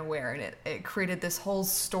we were going to wear. And it created this whole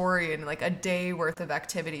story and like a day worth of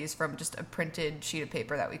activities from just a printed sheet of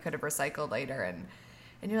paper that we could have recycled later. And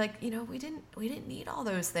you're like, you know, we didn't need all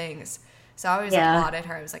those things. So I always applauded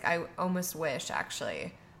her. I was like, I almost wish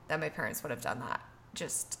actually that my parents would have done that.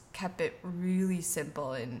 Just kept it really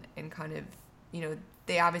simple and kind of, you know,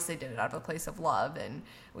 they obviously did it out of a place of love, and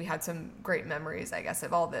we had some great memories, I guess,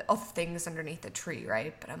 of all the things underneath the tree,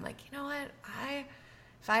 right? But I'm like, you know what?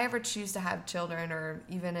 If I ever choose to have children, or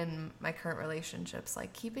even in my current relationships,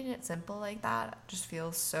 like keeping it simple like that just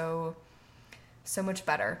feels so much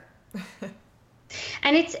better.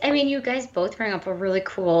 And you guys both bring up a really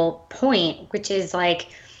cool point, which is like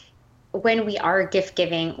when we are gift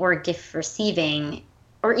giving or gift receiving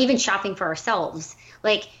or even shopping for ourselves,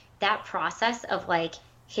 like that process of like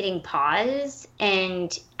hitting pause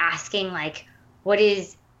and asking like, what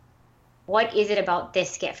is it about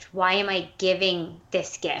this gift? Why am I giving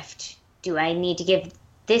this gift? Do I need to give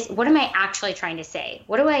this? What am I actually trying to say?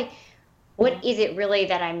 What is it really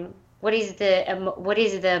that what is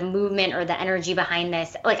the movement or the energy behind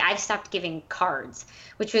this? Like, I've stopped giving cards,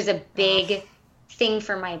 which was a big thing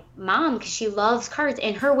for my mom because she loves cards,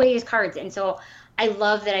 and her way is cards. And so I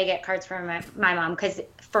love that I get cards from my mom, because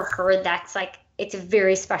for her, that's like, it's a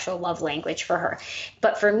very special love language for her.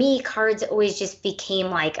 But for me, cards always just became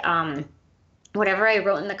like, whatever I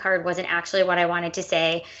wrote in the card wasn't actually what I wanted to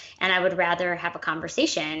say, and I would rather have a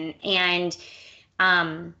conversation. And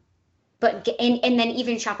and then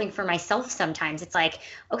even shopping for myself, sometimes it's like,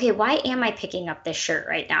 okay, why am I picking up this shirt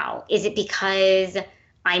right now? Is it because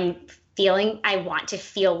I want to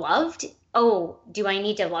feel loved? Oh, do I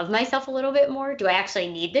need to love myself a little bit more? Do I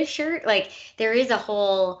actually need this shirt? Like, there is a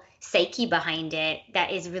whole psyche behind it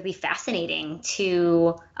that is really fascinating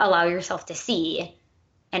to allow yourself to see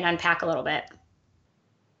and unpack a little bit.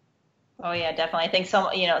 Oh yeah, definitely. I think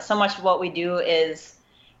so much of what we do is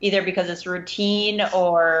either because it's routine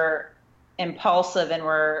or impulsive, and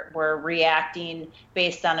we're reacting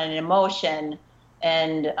based on an emotion,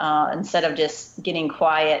 and instead of just getting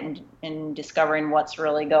quiet and discovering what's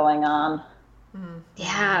really going on. Mm-hmm.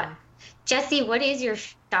 Yeah. Jessie, what is your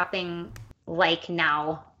shopping like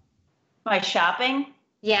now? My shopping?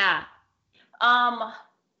 Yeah.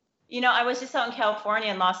 I was just out in California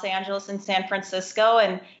and Los Angeles and San Francisco,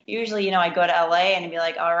 and usually, I go to LA and be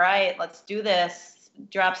like, all right, let's do this,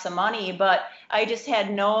 drop some money. But I just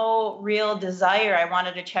had no real desire. I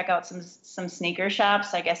wanted to check out some sneaker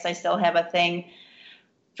shops. I guess I still have a thing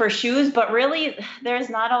for shoes, but really there's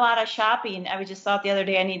not a lot of shopping. I just thought the other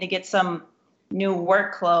day I need to get some new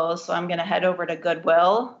work clothes, so I'm going to head over to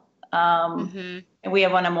Goodwill. And we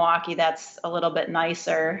have one in Milwaukee that's a little bit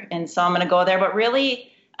nicer, and so I'm going to go there. But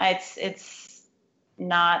really, it's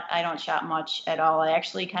not, I don't shop much at all. I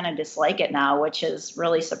actually kind of dislike it now, which is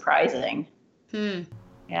really surprising.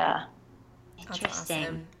 Yeah. Interesting.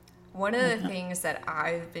 Awesome. One of the things that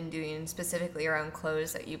I've been doing specifically around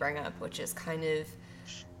clothes that you bring up, which has kind of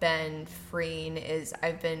been freeing, is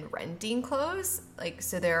I've been renting clothes. Like,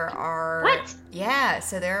 so there are... What? Yeah,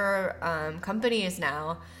 so there are companies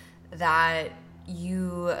now that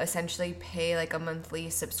you essentially pay like a monthly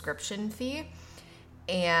subscription fee,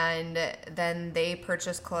 and then they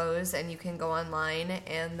purchase clothes, and you can go online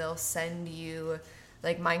and they'll send you,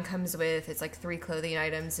 like, mine comes with, it's like 3 clothing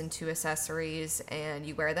items and 2 accessories, and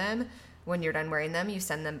you wear them. When you're done wearing them, you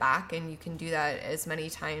send them back, and you can do that as many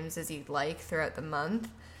times as you'd like throughout the month.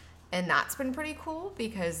 And that's been pretty cool,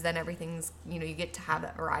 because then everything's, you get to have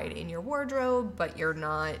that variety in your wardrobe, but you're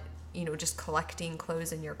not, just collecting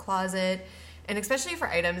clothes in your closet. And especially for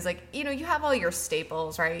items like, you have all your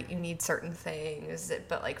staples, right? You need certain things,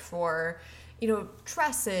 but like for,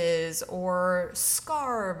 dresses or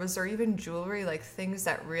scarves or even jewelry, like things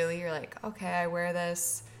that really you're like, okay, I wear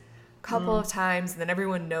this a couple of times and then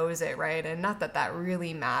everyone knows it, right? And not that that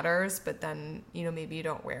really matters, but then, maybe you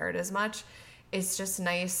don't wear it as much. It's just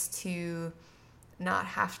nice to not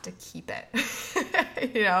have to keep it,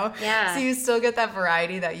 Yeah. So you still get that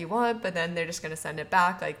variety that you want, but then they're just going to send it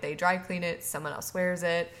back. Like, they dry clean it, someone else wears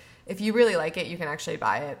it. If you really like it, you can actually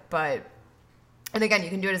buy it. And again, you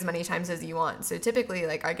can do it as many times as you want. So typically,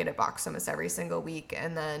 like, I get a box almost every single week,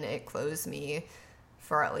 and then it clothes me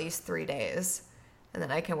for at least 3 days. And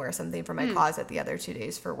then I can wear something from my closet the other 2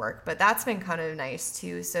 days for work. But that's been kind of nice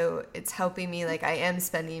too. So it's helping me, like, I am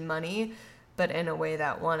spending money, but in a way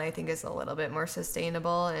that, one, I think is a little bit more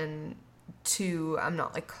sustainable, and 2, I'm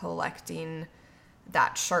not like collecting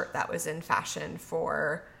that shirt that was in fashion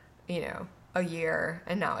for, a year,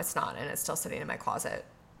 and now it's not, and it's still sitting in my closet.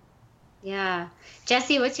 Yeah.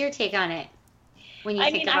 Jessie, what's your take on it when you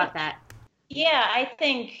think about that? Yeah, I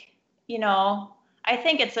think, I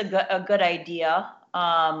think it's a good idea.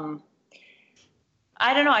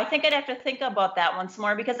 I don't know. I think I'd have to think about that once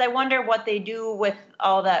more because I wonder what they do with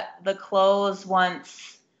all the clothes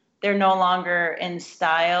once they're no longer in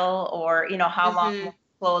style, or how long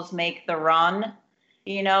clothes make the run.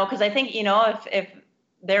 Because I think if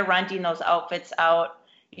they're renting those outfits out,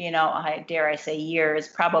 I dare I say years,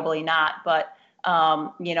 probably not, but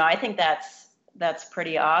I think that's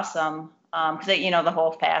pretty awesome. Because the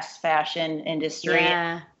whole fast fashion industry,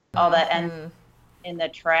 all that ends in the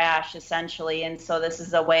trash essentially, and so this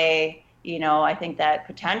is a way. I think that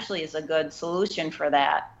potentially is a good solution for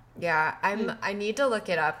that. Yeah, I need to look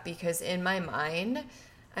it up because in my mind,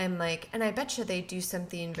 I'm like, and I bet you they do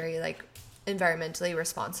something very like environmentally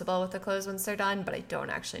responsible with the clothes once they're done, but I don't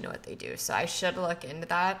actually know what they do. So I should look into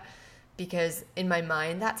that because in my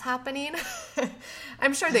mind that's happening.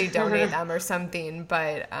 I'm sure they donate them or something,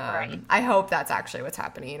 but Right. I hope that's actually what's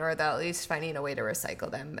happening, or they're at least finding a way to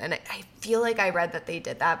recycle them. And I feel like I read that they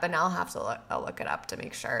did that, but now I'll have to I'll look it up to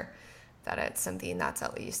make sure that it's something that's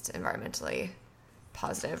at least environmentally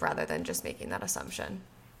positive rather than just making that assumption.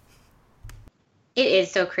 It is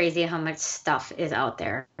so crazy how much stuff is out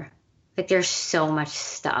there. Like there's so much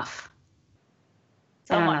stuff.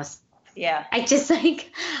 I don't know. Yeah. I was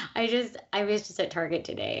just at Target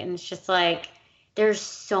today and it's just like there's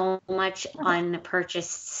so much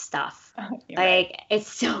unpurchased stuff. Like it's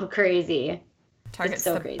so crazy. Target's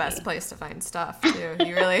so the crazy. best place to find stuff too.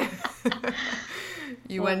 You really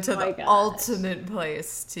you went to the gosh. ultimate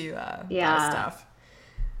place to buy stuff.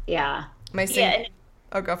 Yeah.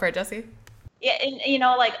 Oh, go for it, Jesse. Yeah, and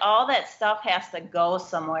like all that stuff has to go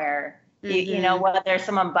somewhere. Whether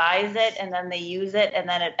someone buys it and then they use it and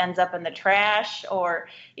then it ends up in the trash, or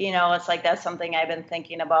it's like that's something I've been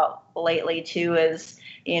thinking about lately too. Is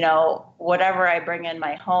whatever I bring in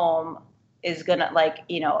my home is gonna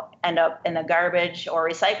end up in the garbage or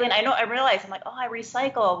recycling. I realize I'm like, oh, I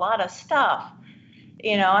recycle a lot of stuff.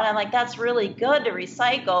 And I'm like, that's really good to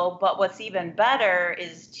recycle, but what's even better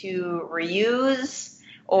is to reuse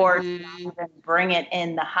or to even bring it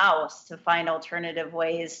in the house to find alternative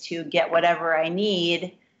ways to get whatever I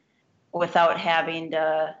need without having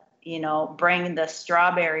to, bring the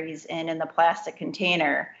strawberries in the plastic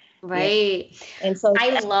container. Right. And so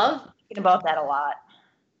I love thinking about that a lot.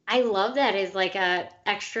 I love that as like a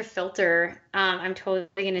extra filter. I'm totally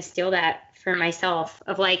going to steal that for myself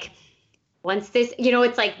of like, once this,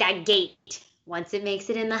 it's like that gate, once it makes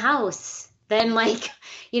it in the house, then like,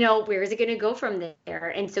 where is it going to go from there?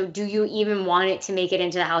 And so do you even want it to make it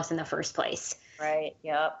into the house in the first place? Right.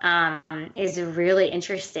 Yep. Is really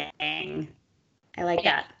interesting. I like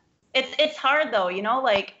that. It's hard though,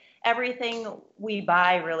 like everything we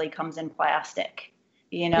buy really comes in plastic,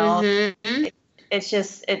 it's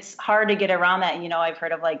hard to get around that. I've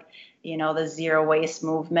heard of like, the zero waste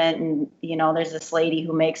movement, and, there's this lady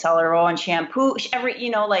who makes all her own shampoo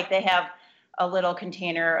like they have a little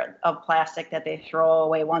container of plastic that they throw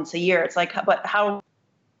away once a year. It's like, but how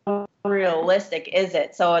realistic is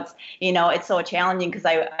it? So it's, it's so challenging because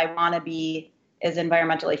I want to be as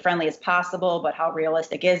environmentally friendly as possible, but how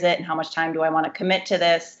realistic is it? And how much time do I want to commit to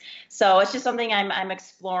this? So it's just something I'm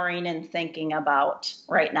exploring and thinking about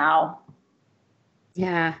right now.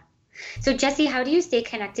 Yeah. So Jesse, how do you stay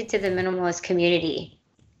connected to the minimalist community?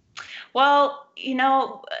 Well,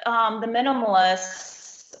 the minimalists,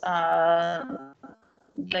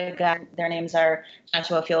 their names are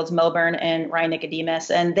Joshua Fields Milburn and Ryan Nicodemus,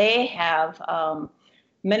 and they have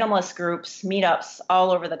minimalist groups, meetups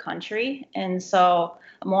all over the country. And so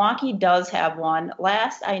Milwaukee does have one.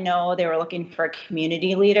 Last I know, they were looking for a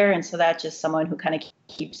community leader, and so that's just someone who kind of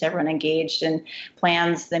keeps everyone engaged and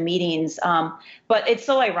plans the meetings. But it's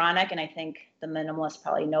so ironic, and I think the minimalists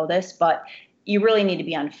probably know this, but you really need to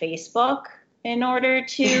be on Facebook in order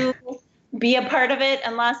to be a part of it,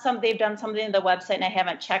 unless they've done something to the website and I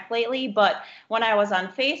haven't checked lately. But when I was on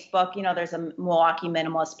Facebook, there's a Milwaukee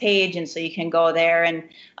Minimalist page, and so you can go there and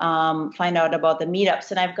find out about the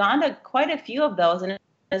meetups. And I've gone to quite a few of those, and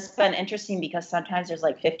it's been interesting because sometimes there's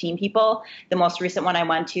like 15 people. The most recent one I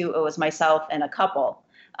went to, it was myself and a couple.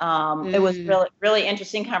 It was really, really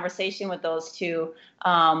interesting conversation with those two.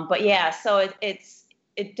 But yeah, so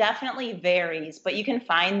it definitely varies, but you can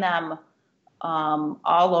find them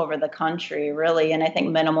all over the country, really. And I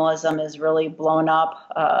think minimalism is really blown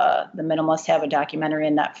up. The Minimalists have a documentary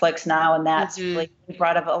on Netflix now, and that's really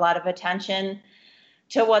brought up a lot of attention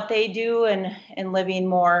to what they do and living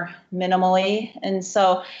more minimally. And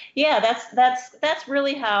so, yeah, that's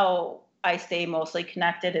really how I stay mostly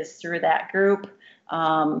connected, is through that group.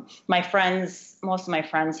 Most of my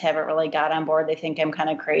friends haven't really got on board. They think I'm kind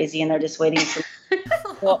of crazy, and they're just waiting for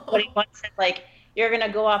what he once said, like, you're going to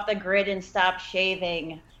go off the grid and stop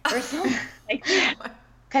shaving or something like that.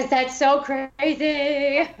 Because that's so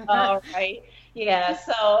crazy. Oh, right. Yeah.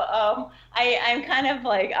 So I'm kind of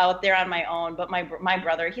like out there on my own, but my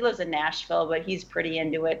brother, he lives in Nashville, but he's pretty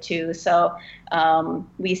into it too. So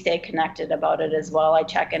we stay connected about it as well. I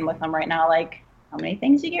check in with him right now, like, how many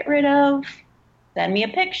things you get rid of? Send me a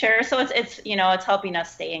picture. So it's it's helping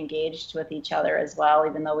us stay engaged with each other as well,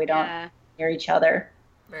 even though we don't hear each other.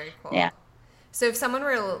 Very cool. Yeah. So if someone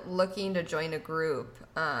were looking to join a group,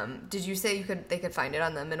 did you say they could find it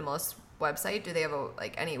on the Minimalist website? Do they have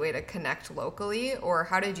any way to connect locally, or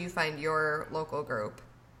how did you find your local group?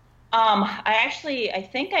 I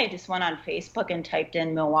think I just went on Facebook and typed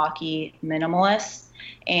in Milwaukee Minimalist,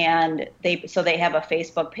 and they have a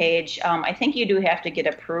Facebook page. I think you do have to get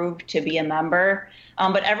approved to be a member,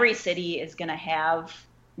 but every city is going to have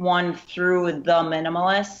one through the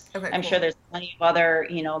Minimalist. Okay, I'm cool. sure there's plenty of other,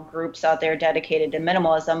 groups out there dedicated to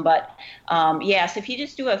minimalism, but so if you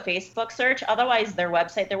just do a Facebook search, otherwise their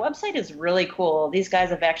website is really cool. These guys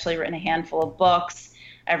have actually written a handful of books.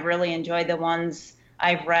 I've really enjoyed the ones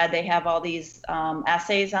I've read. They have all these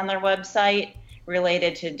essays on their website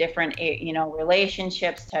related to different,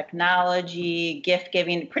 relationships, technology, gift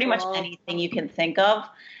giving, pretty much anything you can think of.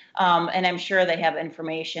 And I'm sure they have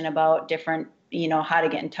information about different, how to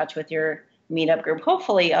get in touch with your meetup group,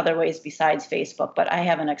 hopefully other ways besides Facebook, but I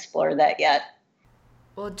haven't explored that yet.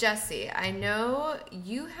 Well, Jessie, I know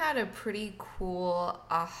you had a pretty cool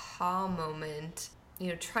aha moment,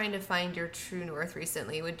 trying to find your true north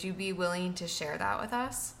recently. Would you be willing to share that with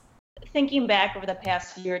us? Thinking back over the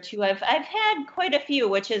past year or two, I've had quite a few,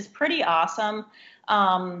 which is pretty awesome.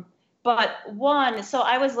 But one, so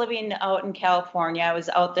I was living out in California. I was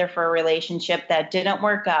out there for a relationship that didn't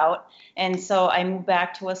work out. And so I moved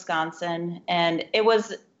back to Wisconsin, and it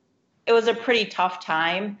was a pretty tough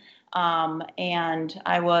time. And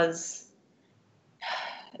I was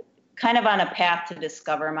kind of on a path to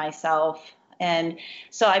discover myself. And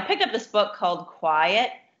so I picked up this book called Quiet.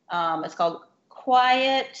 It's called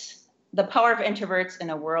Quiet: The Power of Introverts in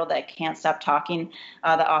a World That Can't Stop Talking.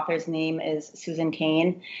 The author's name is Susan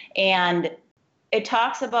Cain. And it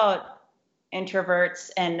talks about introverts,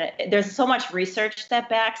 and there's so much research that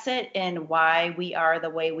backs it and why we are the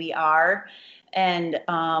way we are. And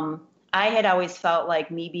I had always felt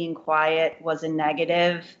like me being quiet was a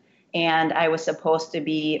negative, and I was supposed to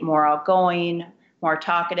be more outgoing, more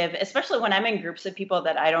talkative, especially when I'm in groups of people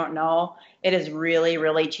that I don't know. It is really,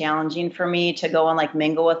 really challenging for me to go and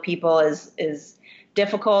mingle with people is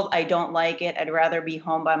difficult. I don't like it. I'd rather be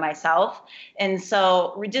home by myself. And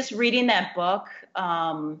so just reading that book,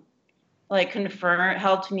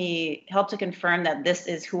 helped to confirm that this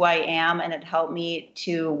is who I am, and it helped me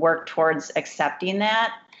to work towards accepting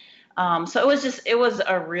that. So it was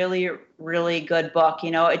a really, really good book.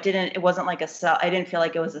 I didn't feel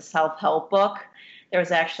like it was a self-help book. There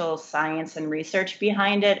was actual science and research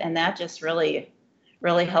behind it, and that just really,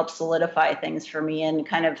 really helped solidify things for me and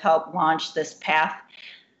kind of help launch this path,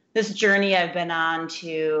 this journey I've been on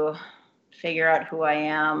to figure out who I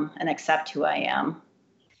am and accept who I am.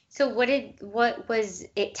 So what was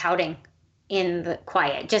it touting in the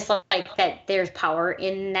Quiet? Just like that there's power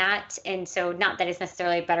in that, and so not that it's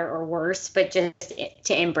necessarily better or worse, but just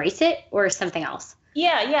to embrace it, or something else?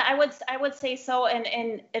 Yeah, I would say so.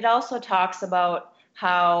 And it also talks about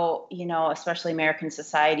how, especially American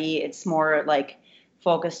society, it's more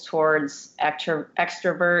focused towards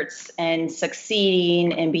extroverts and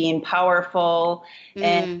succeeding and being powerful.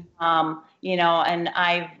 And, and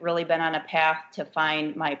I've really been on a path to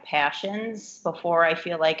find my passions. Before, I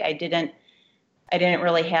feel like I didn't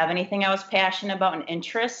really have anything I was passionate about, and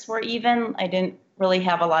interests were even, I didn't really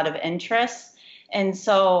have a lot of interests. And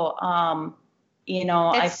so,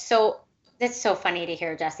 that's so funny to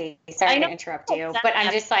hear, Jessie. Sorry to interrupt you, but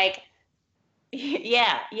I'm just like,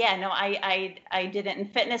 I didn't.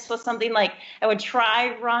 And fitness was something I would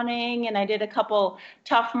try running, and I did a couple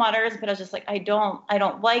Tough Mudders, but I was just like, I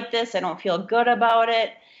don't like this. I don't feel good about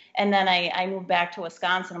it. And then I moved back to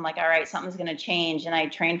Wisconsin. I'm like, all right, something's going to change. And I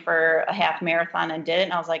trained for a half marathon and did it.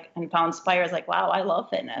 And I was like, and found Spire. I was like, wow, I love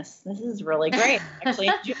fitness. This is really great. I'm actually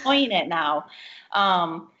enjoying it now.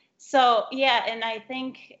 So yeah. And I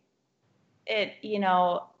think it,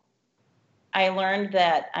 I learned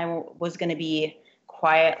that I was going to be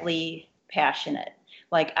quietly passionate.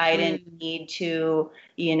 I didn't need to,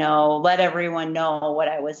 let everyone know what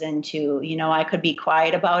I was into. I could be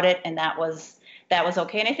quiet about it, and that was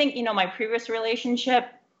okay. And I think, my previous relationship,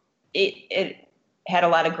 it had a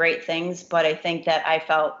lot of great things, but I think that I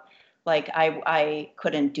felt like I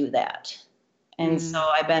couldn't do that. And so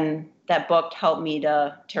that book helped me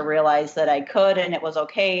to realize that I could, and it was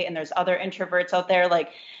okay. And there's other introverts out there. Like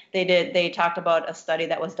they talked about a study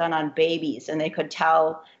that was done on babies, and they could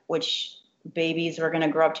tell which babies were going to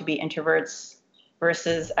grow up to be introverts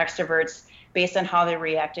versus extroverts based on how they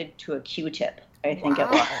reacted to a Q-tip. I think it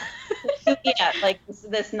was. Yeah, like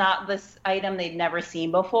this item they'd never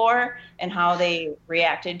seen before, and how they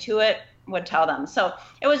reacted to it would tell them. So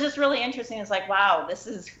it was just really interesting. It's like, wow, this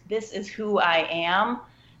is who I am,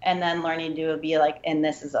 and then learning to be like, and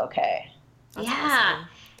this is okay. That's awesome.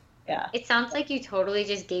 Yeah. It sounds like you totally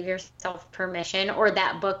just gave yourself permission, or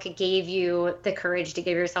that book gave you the courage to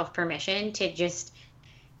give yourself permission to just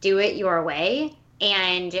do it your way,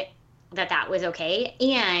 and that was okay.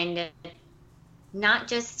 And not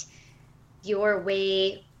just your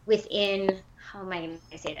way within, how am I going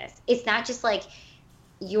to say this? It's not just like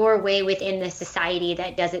your way within the society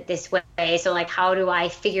that does it this way. So like, how do I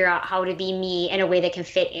figure out how to be me in a way that can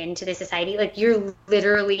fit into the society? Like, you're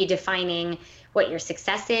literally defining what your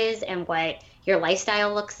success is and what your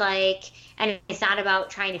lifestyle looks like. And it's not about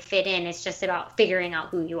trying to fit in. It's just about figuring out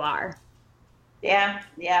who you are. Yeah.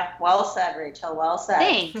 Well said, Rachel. Well said.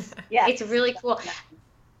 Thanks. Yeah. It's really cool.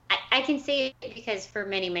 I can say it because for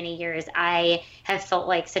many, many years, I have felt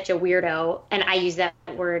like such a weirdo, and I use that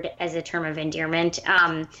word as a term of endearment.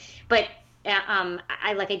 But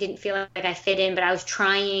I didn't feel like I fit in, but I was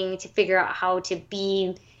trying to figure out how to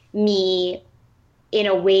be me in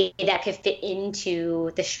a way that could fit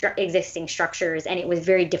into the existing structures, and it was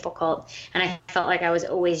very difficult. And I felt like I was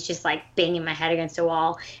always just like banging my head against a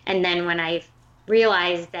wall. And then when I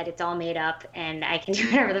realized that it's all made up and I can do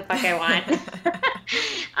whatever the fuck I want,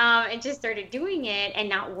 and just started doing it and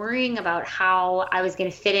not worrying about how I was going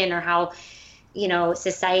to fit in or how,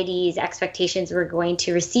 society's expectations were going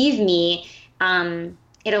to receive me.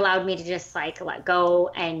 It allowed me to just like let go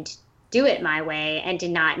and do it my way, and to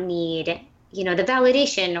not need, the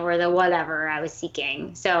validation or the whatever I was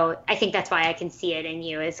seeking. So I think that's why I can see it in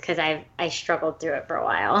you, is because I struggled through it for a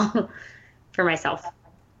while for myself.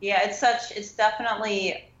 Yeah, it's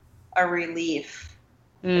definitely a relief.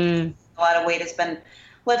 Mm. A lot of weight has been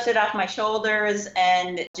lifted off my shoulders,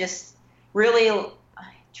 and just really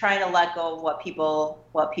trying to let go of what people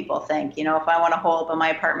think. If I want to hole up in my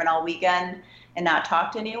apartment all weekend and not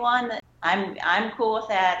talk to anyone, I'm cool with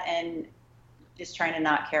that, and just trying to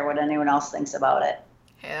not care what anyone else thinks about it.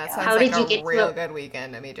 Hey, that sounds like a real good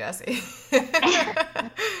weekend to me, Jessie.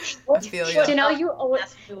 I feel you. Janelle,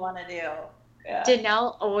 that's what you want to do. Yeah.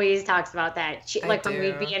 Janelle always talks about that. When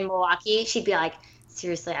we'd be in Milwaukee, she'd be like,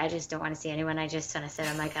 seriously, I just don't want to see anyone. I just want to sit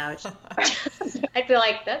on my couch. I feel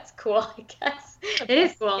like that's cool, I guess. It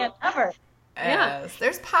is cool. Yeah, never. Yes,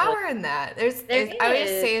 there's power in that. I would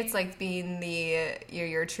say it's like being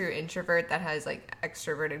your true introvert that has like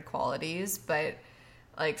extroverted qualities, but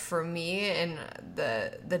like for me and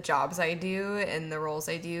the jobs I do and the roles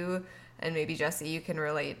I do, and maybe Jessie, you can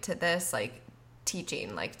relate to this, like teaching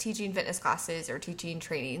fitness classes or teaching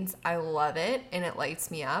trainings. I love it and it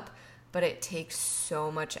lights me up, but it takes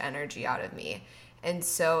so much energy out of me. And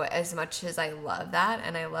so as much as I love that,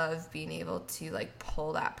 and I love being able to like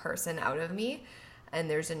pull that person out of me, and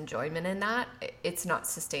there's enjoyment in that, it's not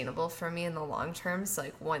sustainable for me in the long term. So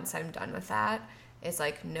like once I'm done with that, it's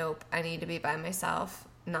like, nope, I need to be by myself,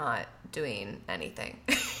 not doing anything.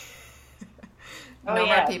 No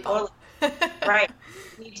more people. Totally. Right.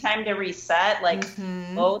 Need time to reset, like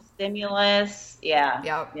low stimulus. Yeah.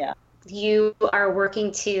 Yep. Yeah. You are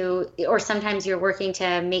working or sometimes you're working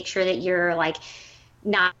to make sure that you're like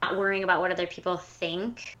not worrying about what other people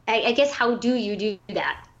think. I guess, how do you do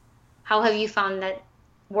that? How have you found that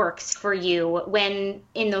works for you when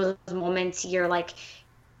in those moments you're like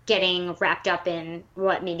getting wrapped up in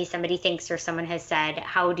what maybe somebody thinks or someone has said?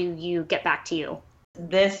 How do you get back to you?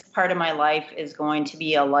 This part of my life is going to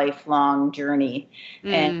be a lifelong journey,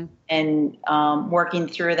 and working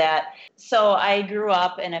through that. So I grew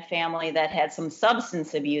up in a family that had some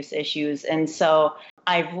substance abuse issues. And so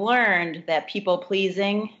I've learned that people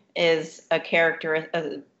pleasing is a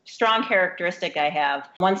strong characteristic I have.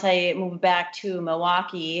 Once I moved back to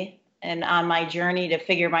Milwaukee and on my journey to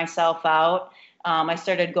figure myself out, I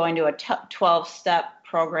started going to a 12-step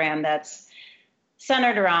program that's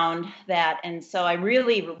centered around that. And so I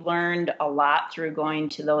really learned a lot through going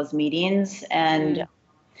to those meetings, and it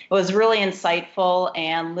was really insightful.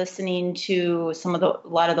 And listening to a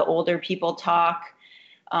lot of the older people talk,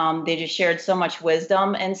 they just shared so much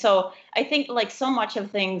wisdom. And so I think like so much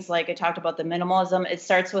of things, like I talked about the minimalism, it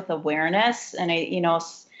starts with awareness. And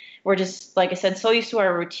we're just, like I said, so used to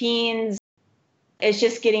our routines. It's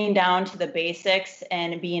just getting down to the basics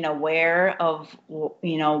and being aware of,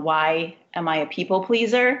 why am I a people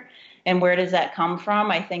pleaser? and where does that come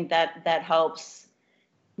from? I think that helps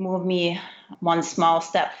move me one small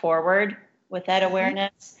step forward with that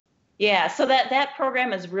awareness. Yeah, so that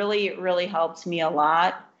program has really, really helped me a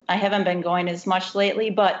lot. I haven't been going as much lately,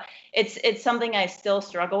 but it's something I still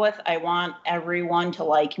struggle with. I want everyone to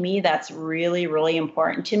like me. That's really, really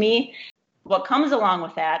important to me. What comes along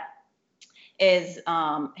with that is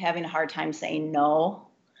having a hard time saying no.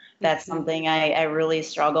 That's something I really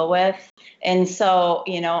struggle with. And so,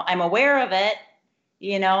 I'm aware of it,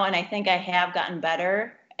 and I think I have gotten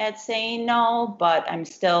better at saying no, but I'm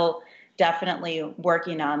still definitely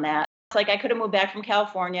working on that. It's like I could have moved back from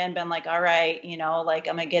California and been like, all right, like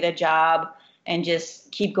I'm going to get a job and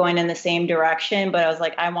just keep going in the same direction. But I was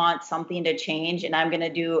like, I want something to change, and I'm going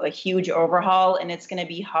to do a huge overhaul, and it's going to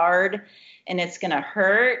be hard and it's going to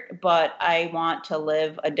hurt, but I want to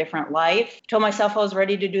live a different life. Told myself I was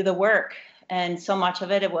ready to do the work. And so much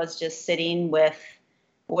of it was just sitting with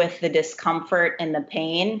the discomfort and the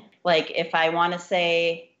pain. Like if I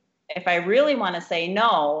really want to say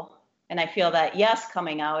no, and I feel that yes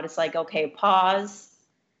coming out, it's like, okay, pause,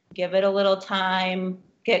 give it a little time,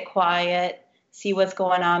 get quiet, see what's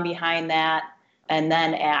going on behind that, and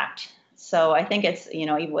then act. So I think it's,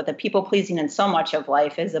 even with the people pleasing, and so much of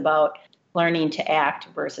life is about learning to act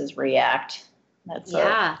versus react.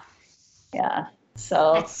 Yeah.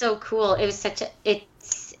 So that's so cool. It's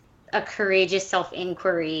a courageous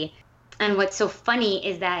self-inquiry. And what's so funny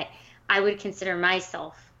is that I would consider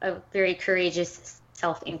myself a very courageous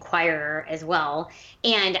self-inquirer as well.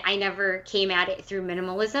 And I never came at it through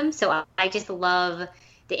minimalism. So I just love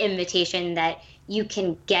the invitation that you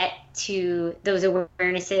can get to those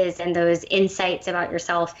awarenesses and those insights about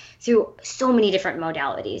yourself through so many different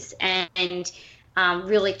modalities, and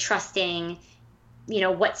really trusting,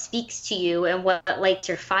 what speaks to you and what lights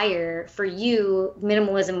your fire. For you,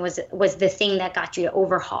 minimalism was the thing that got you to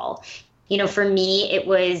overhaul. For me, it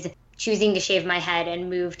was choosing to shave my head and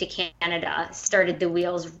move to Canada, started the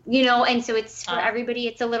wheels, and so it's for everybody,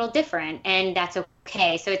 it's a little different, and that's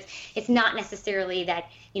okay. So it's not necessarily that,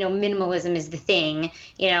 minimalism is the thing,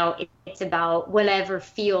 it's about whatever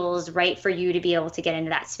feels right for you to be able to get into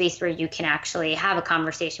that space where you can actually have a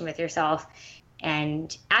conversation with yourself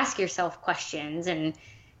and ask yourself questions and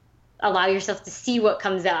allow yourself to see what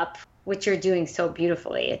comes up, which you're doing so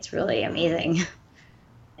beautifully. It's really amazing.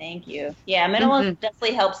 Thank you. Yeah, minimalism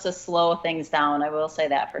definitely helps to slow things down. I will say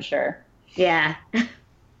that for sure. Yeah.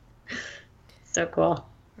 So cool.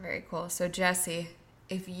 Very cool. So Jessie,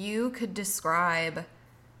 if you could describe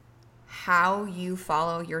how you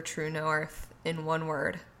follow your true north in one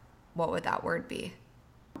word, what would that word be?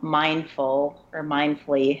 Mindful, or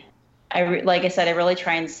mindfully. Like I said, I really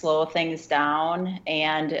try and slow things down,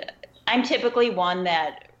 and I'm typically one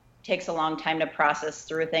that takes a long time to process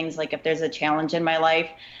through things. Like if there's a challenge in my life,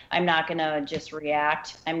 I'm not going to just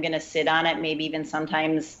react. I'm going to sit on it, maybe even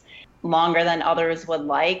sometimes longer than others would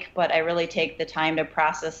like, but I really take the time to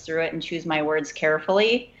process through it and choose my words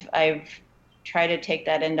carefully. I've tried to take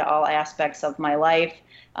that into all aspects of my life.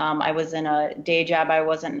 I was in a day job I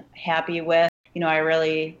wasn't happy with. I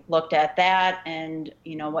really looked at that and,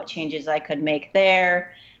 what changes I could make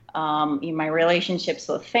there. My relationships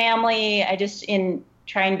with family, I just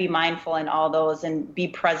try and be mindful in all those and be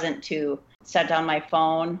present to set down my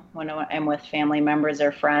phone when I'm with family members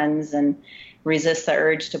or friends and resist the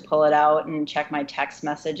urge to pull it out and check my text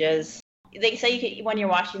messages. They say when you're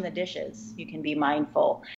washing the dishes, you can be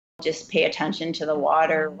mindful. Just pay attention to the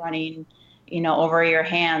water running, over your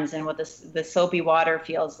hands and what the soapy water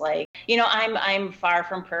feels like. I'm far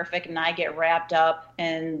from perfect, and I get wrapped up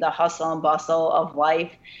in the hustle and bustle of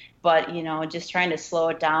life. But, just trying to slow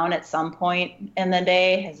it down at some point in the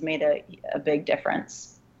day has made a big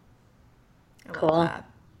difference. I love that.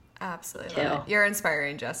 Absolutely love it. You're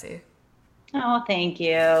inspiring, Jessie. Oh, thank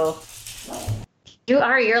you.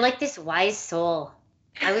 You're like this wise soul.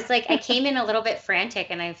 I was like, I came in a little bit frantic,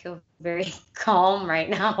 and I feel very calm right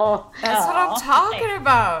now. That's what I'm talking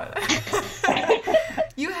about.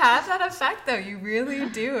 You have that effect, though. You really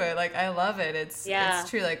do it. Like, I love it. It's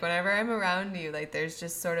true. Like, whenever I'm around you, like, there's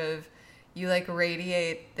just sort of, you like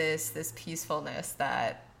radiate this peacefulness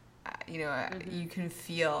that, you can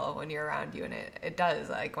feel when you're around you. And it does.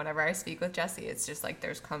 Like, whenever I speak with Jessie, it's just like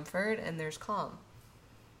there's comfort and there's calm.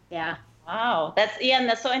 Yeah. Wow. And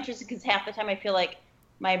that's so interesting, because half the time I feel like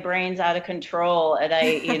my brain's out of control and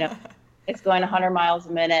it's going 100 miles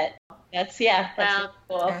a minute. That's well,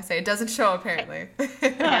 cool. I say it doesn't show, apparently.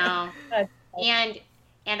 No. And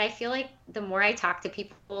I feel like the more I talk to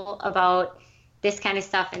people about this kind of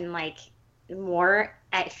stuff, and like more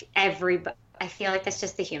I feel like that's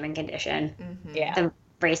just the human condition. Mm-hmm.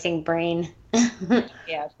 racing brain.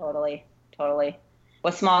 Yeah, totally.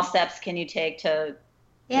 What small steps can you take to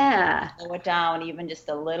slow it down even just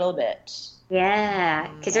a little bit? Yeah,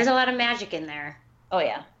 because there's a lot of magic in there. Oh,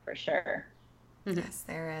 yeah, for sure. Yes,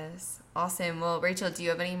 there is. Awesome. Well, Rachel, do you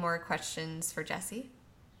have any more questions for Jessie?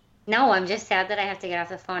 No, I'm just sad that I have to get off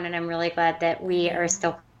the phone, and I'm really glad that we are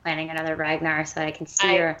still planning another Ragnar so that I can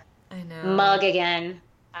see your mug again.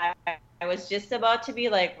 I was just about to be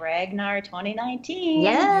like, Ragnar 2019.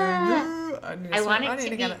 Yeah. I want it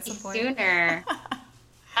to be sooner.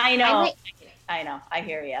 I know. I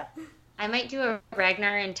hear you. I might do a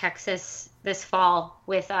Ragnar in Texas this fall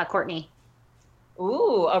with Courtney.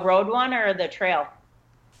 Ooh, a road one or the trail?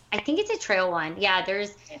 I think it's a trail one. Yeah,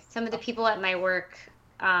 there's some of the people at my work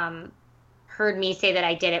heard me say that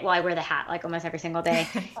I did it. Well, I wear the hat like almost every single day.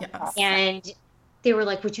 Yes. And they were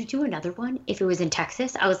like, would you do another one if it was in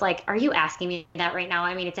Texas? I was like, are you asking me that right now?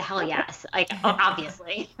 I mean, it's a hell yes. Like,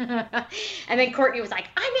 obviously. And then Courtney was like,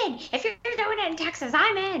 I'm in. If you're doing it in Texas,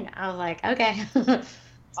 I'm in. I was like, okay.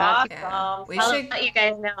 So awesome. I'll let you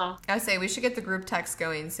guys know. I would say we should get the group text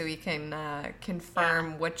going so we can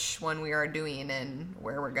confirm which one we are doing and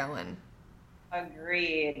where we're going.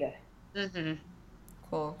 Agreed. Mm-hmm.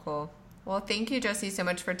 Cool. Well, thank you, Jessie, so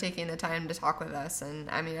much for taking the time to talk with us. And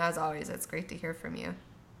I mean, as always, it's great to hear from you.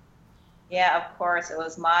 Yeah, of course. It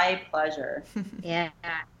was my pleasure. Yeah.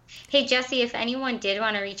 Hey, Jessie, if anyone did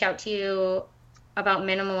want to reach out to you about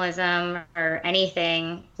minimalism or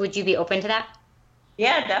anything, would you be open to that?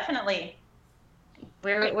 Yeah, definitely.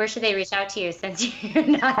 Where should they reach out to you since you're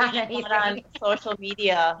not on anything? Not on social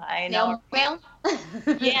media. I know. No mail?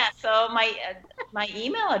 Yeah, so my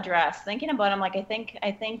email address, thinking about it, I'm like, I think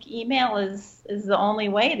email is the only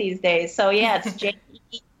way these days. So yeah, it's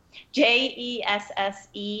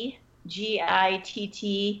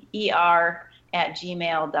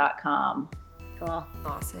JESSEGITTER@gmail.com. Cool.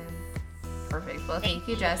 Awesome. Perfect. Well, thank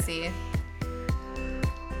you, Jessie.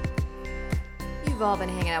 You've all been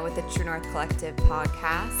hanging out with the True North Collective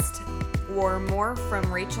podcast. For more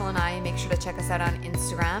from Rachel and I, make sure to check us out on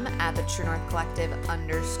Instagram at the True North Collective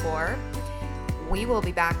 _. We will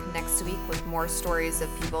be back next week with more stories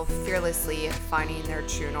of people fearlessly finding their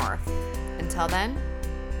true north. Until then,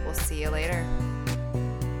 we'll see you later.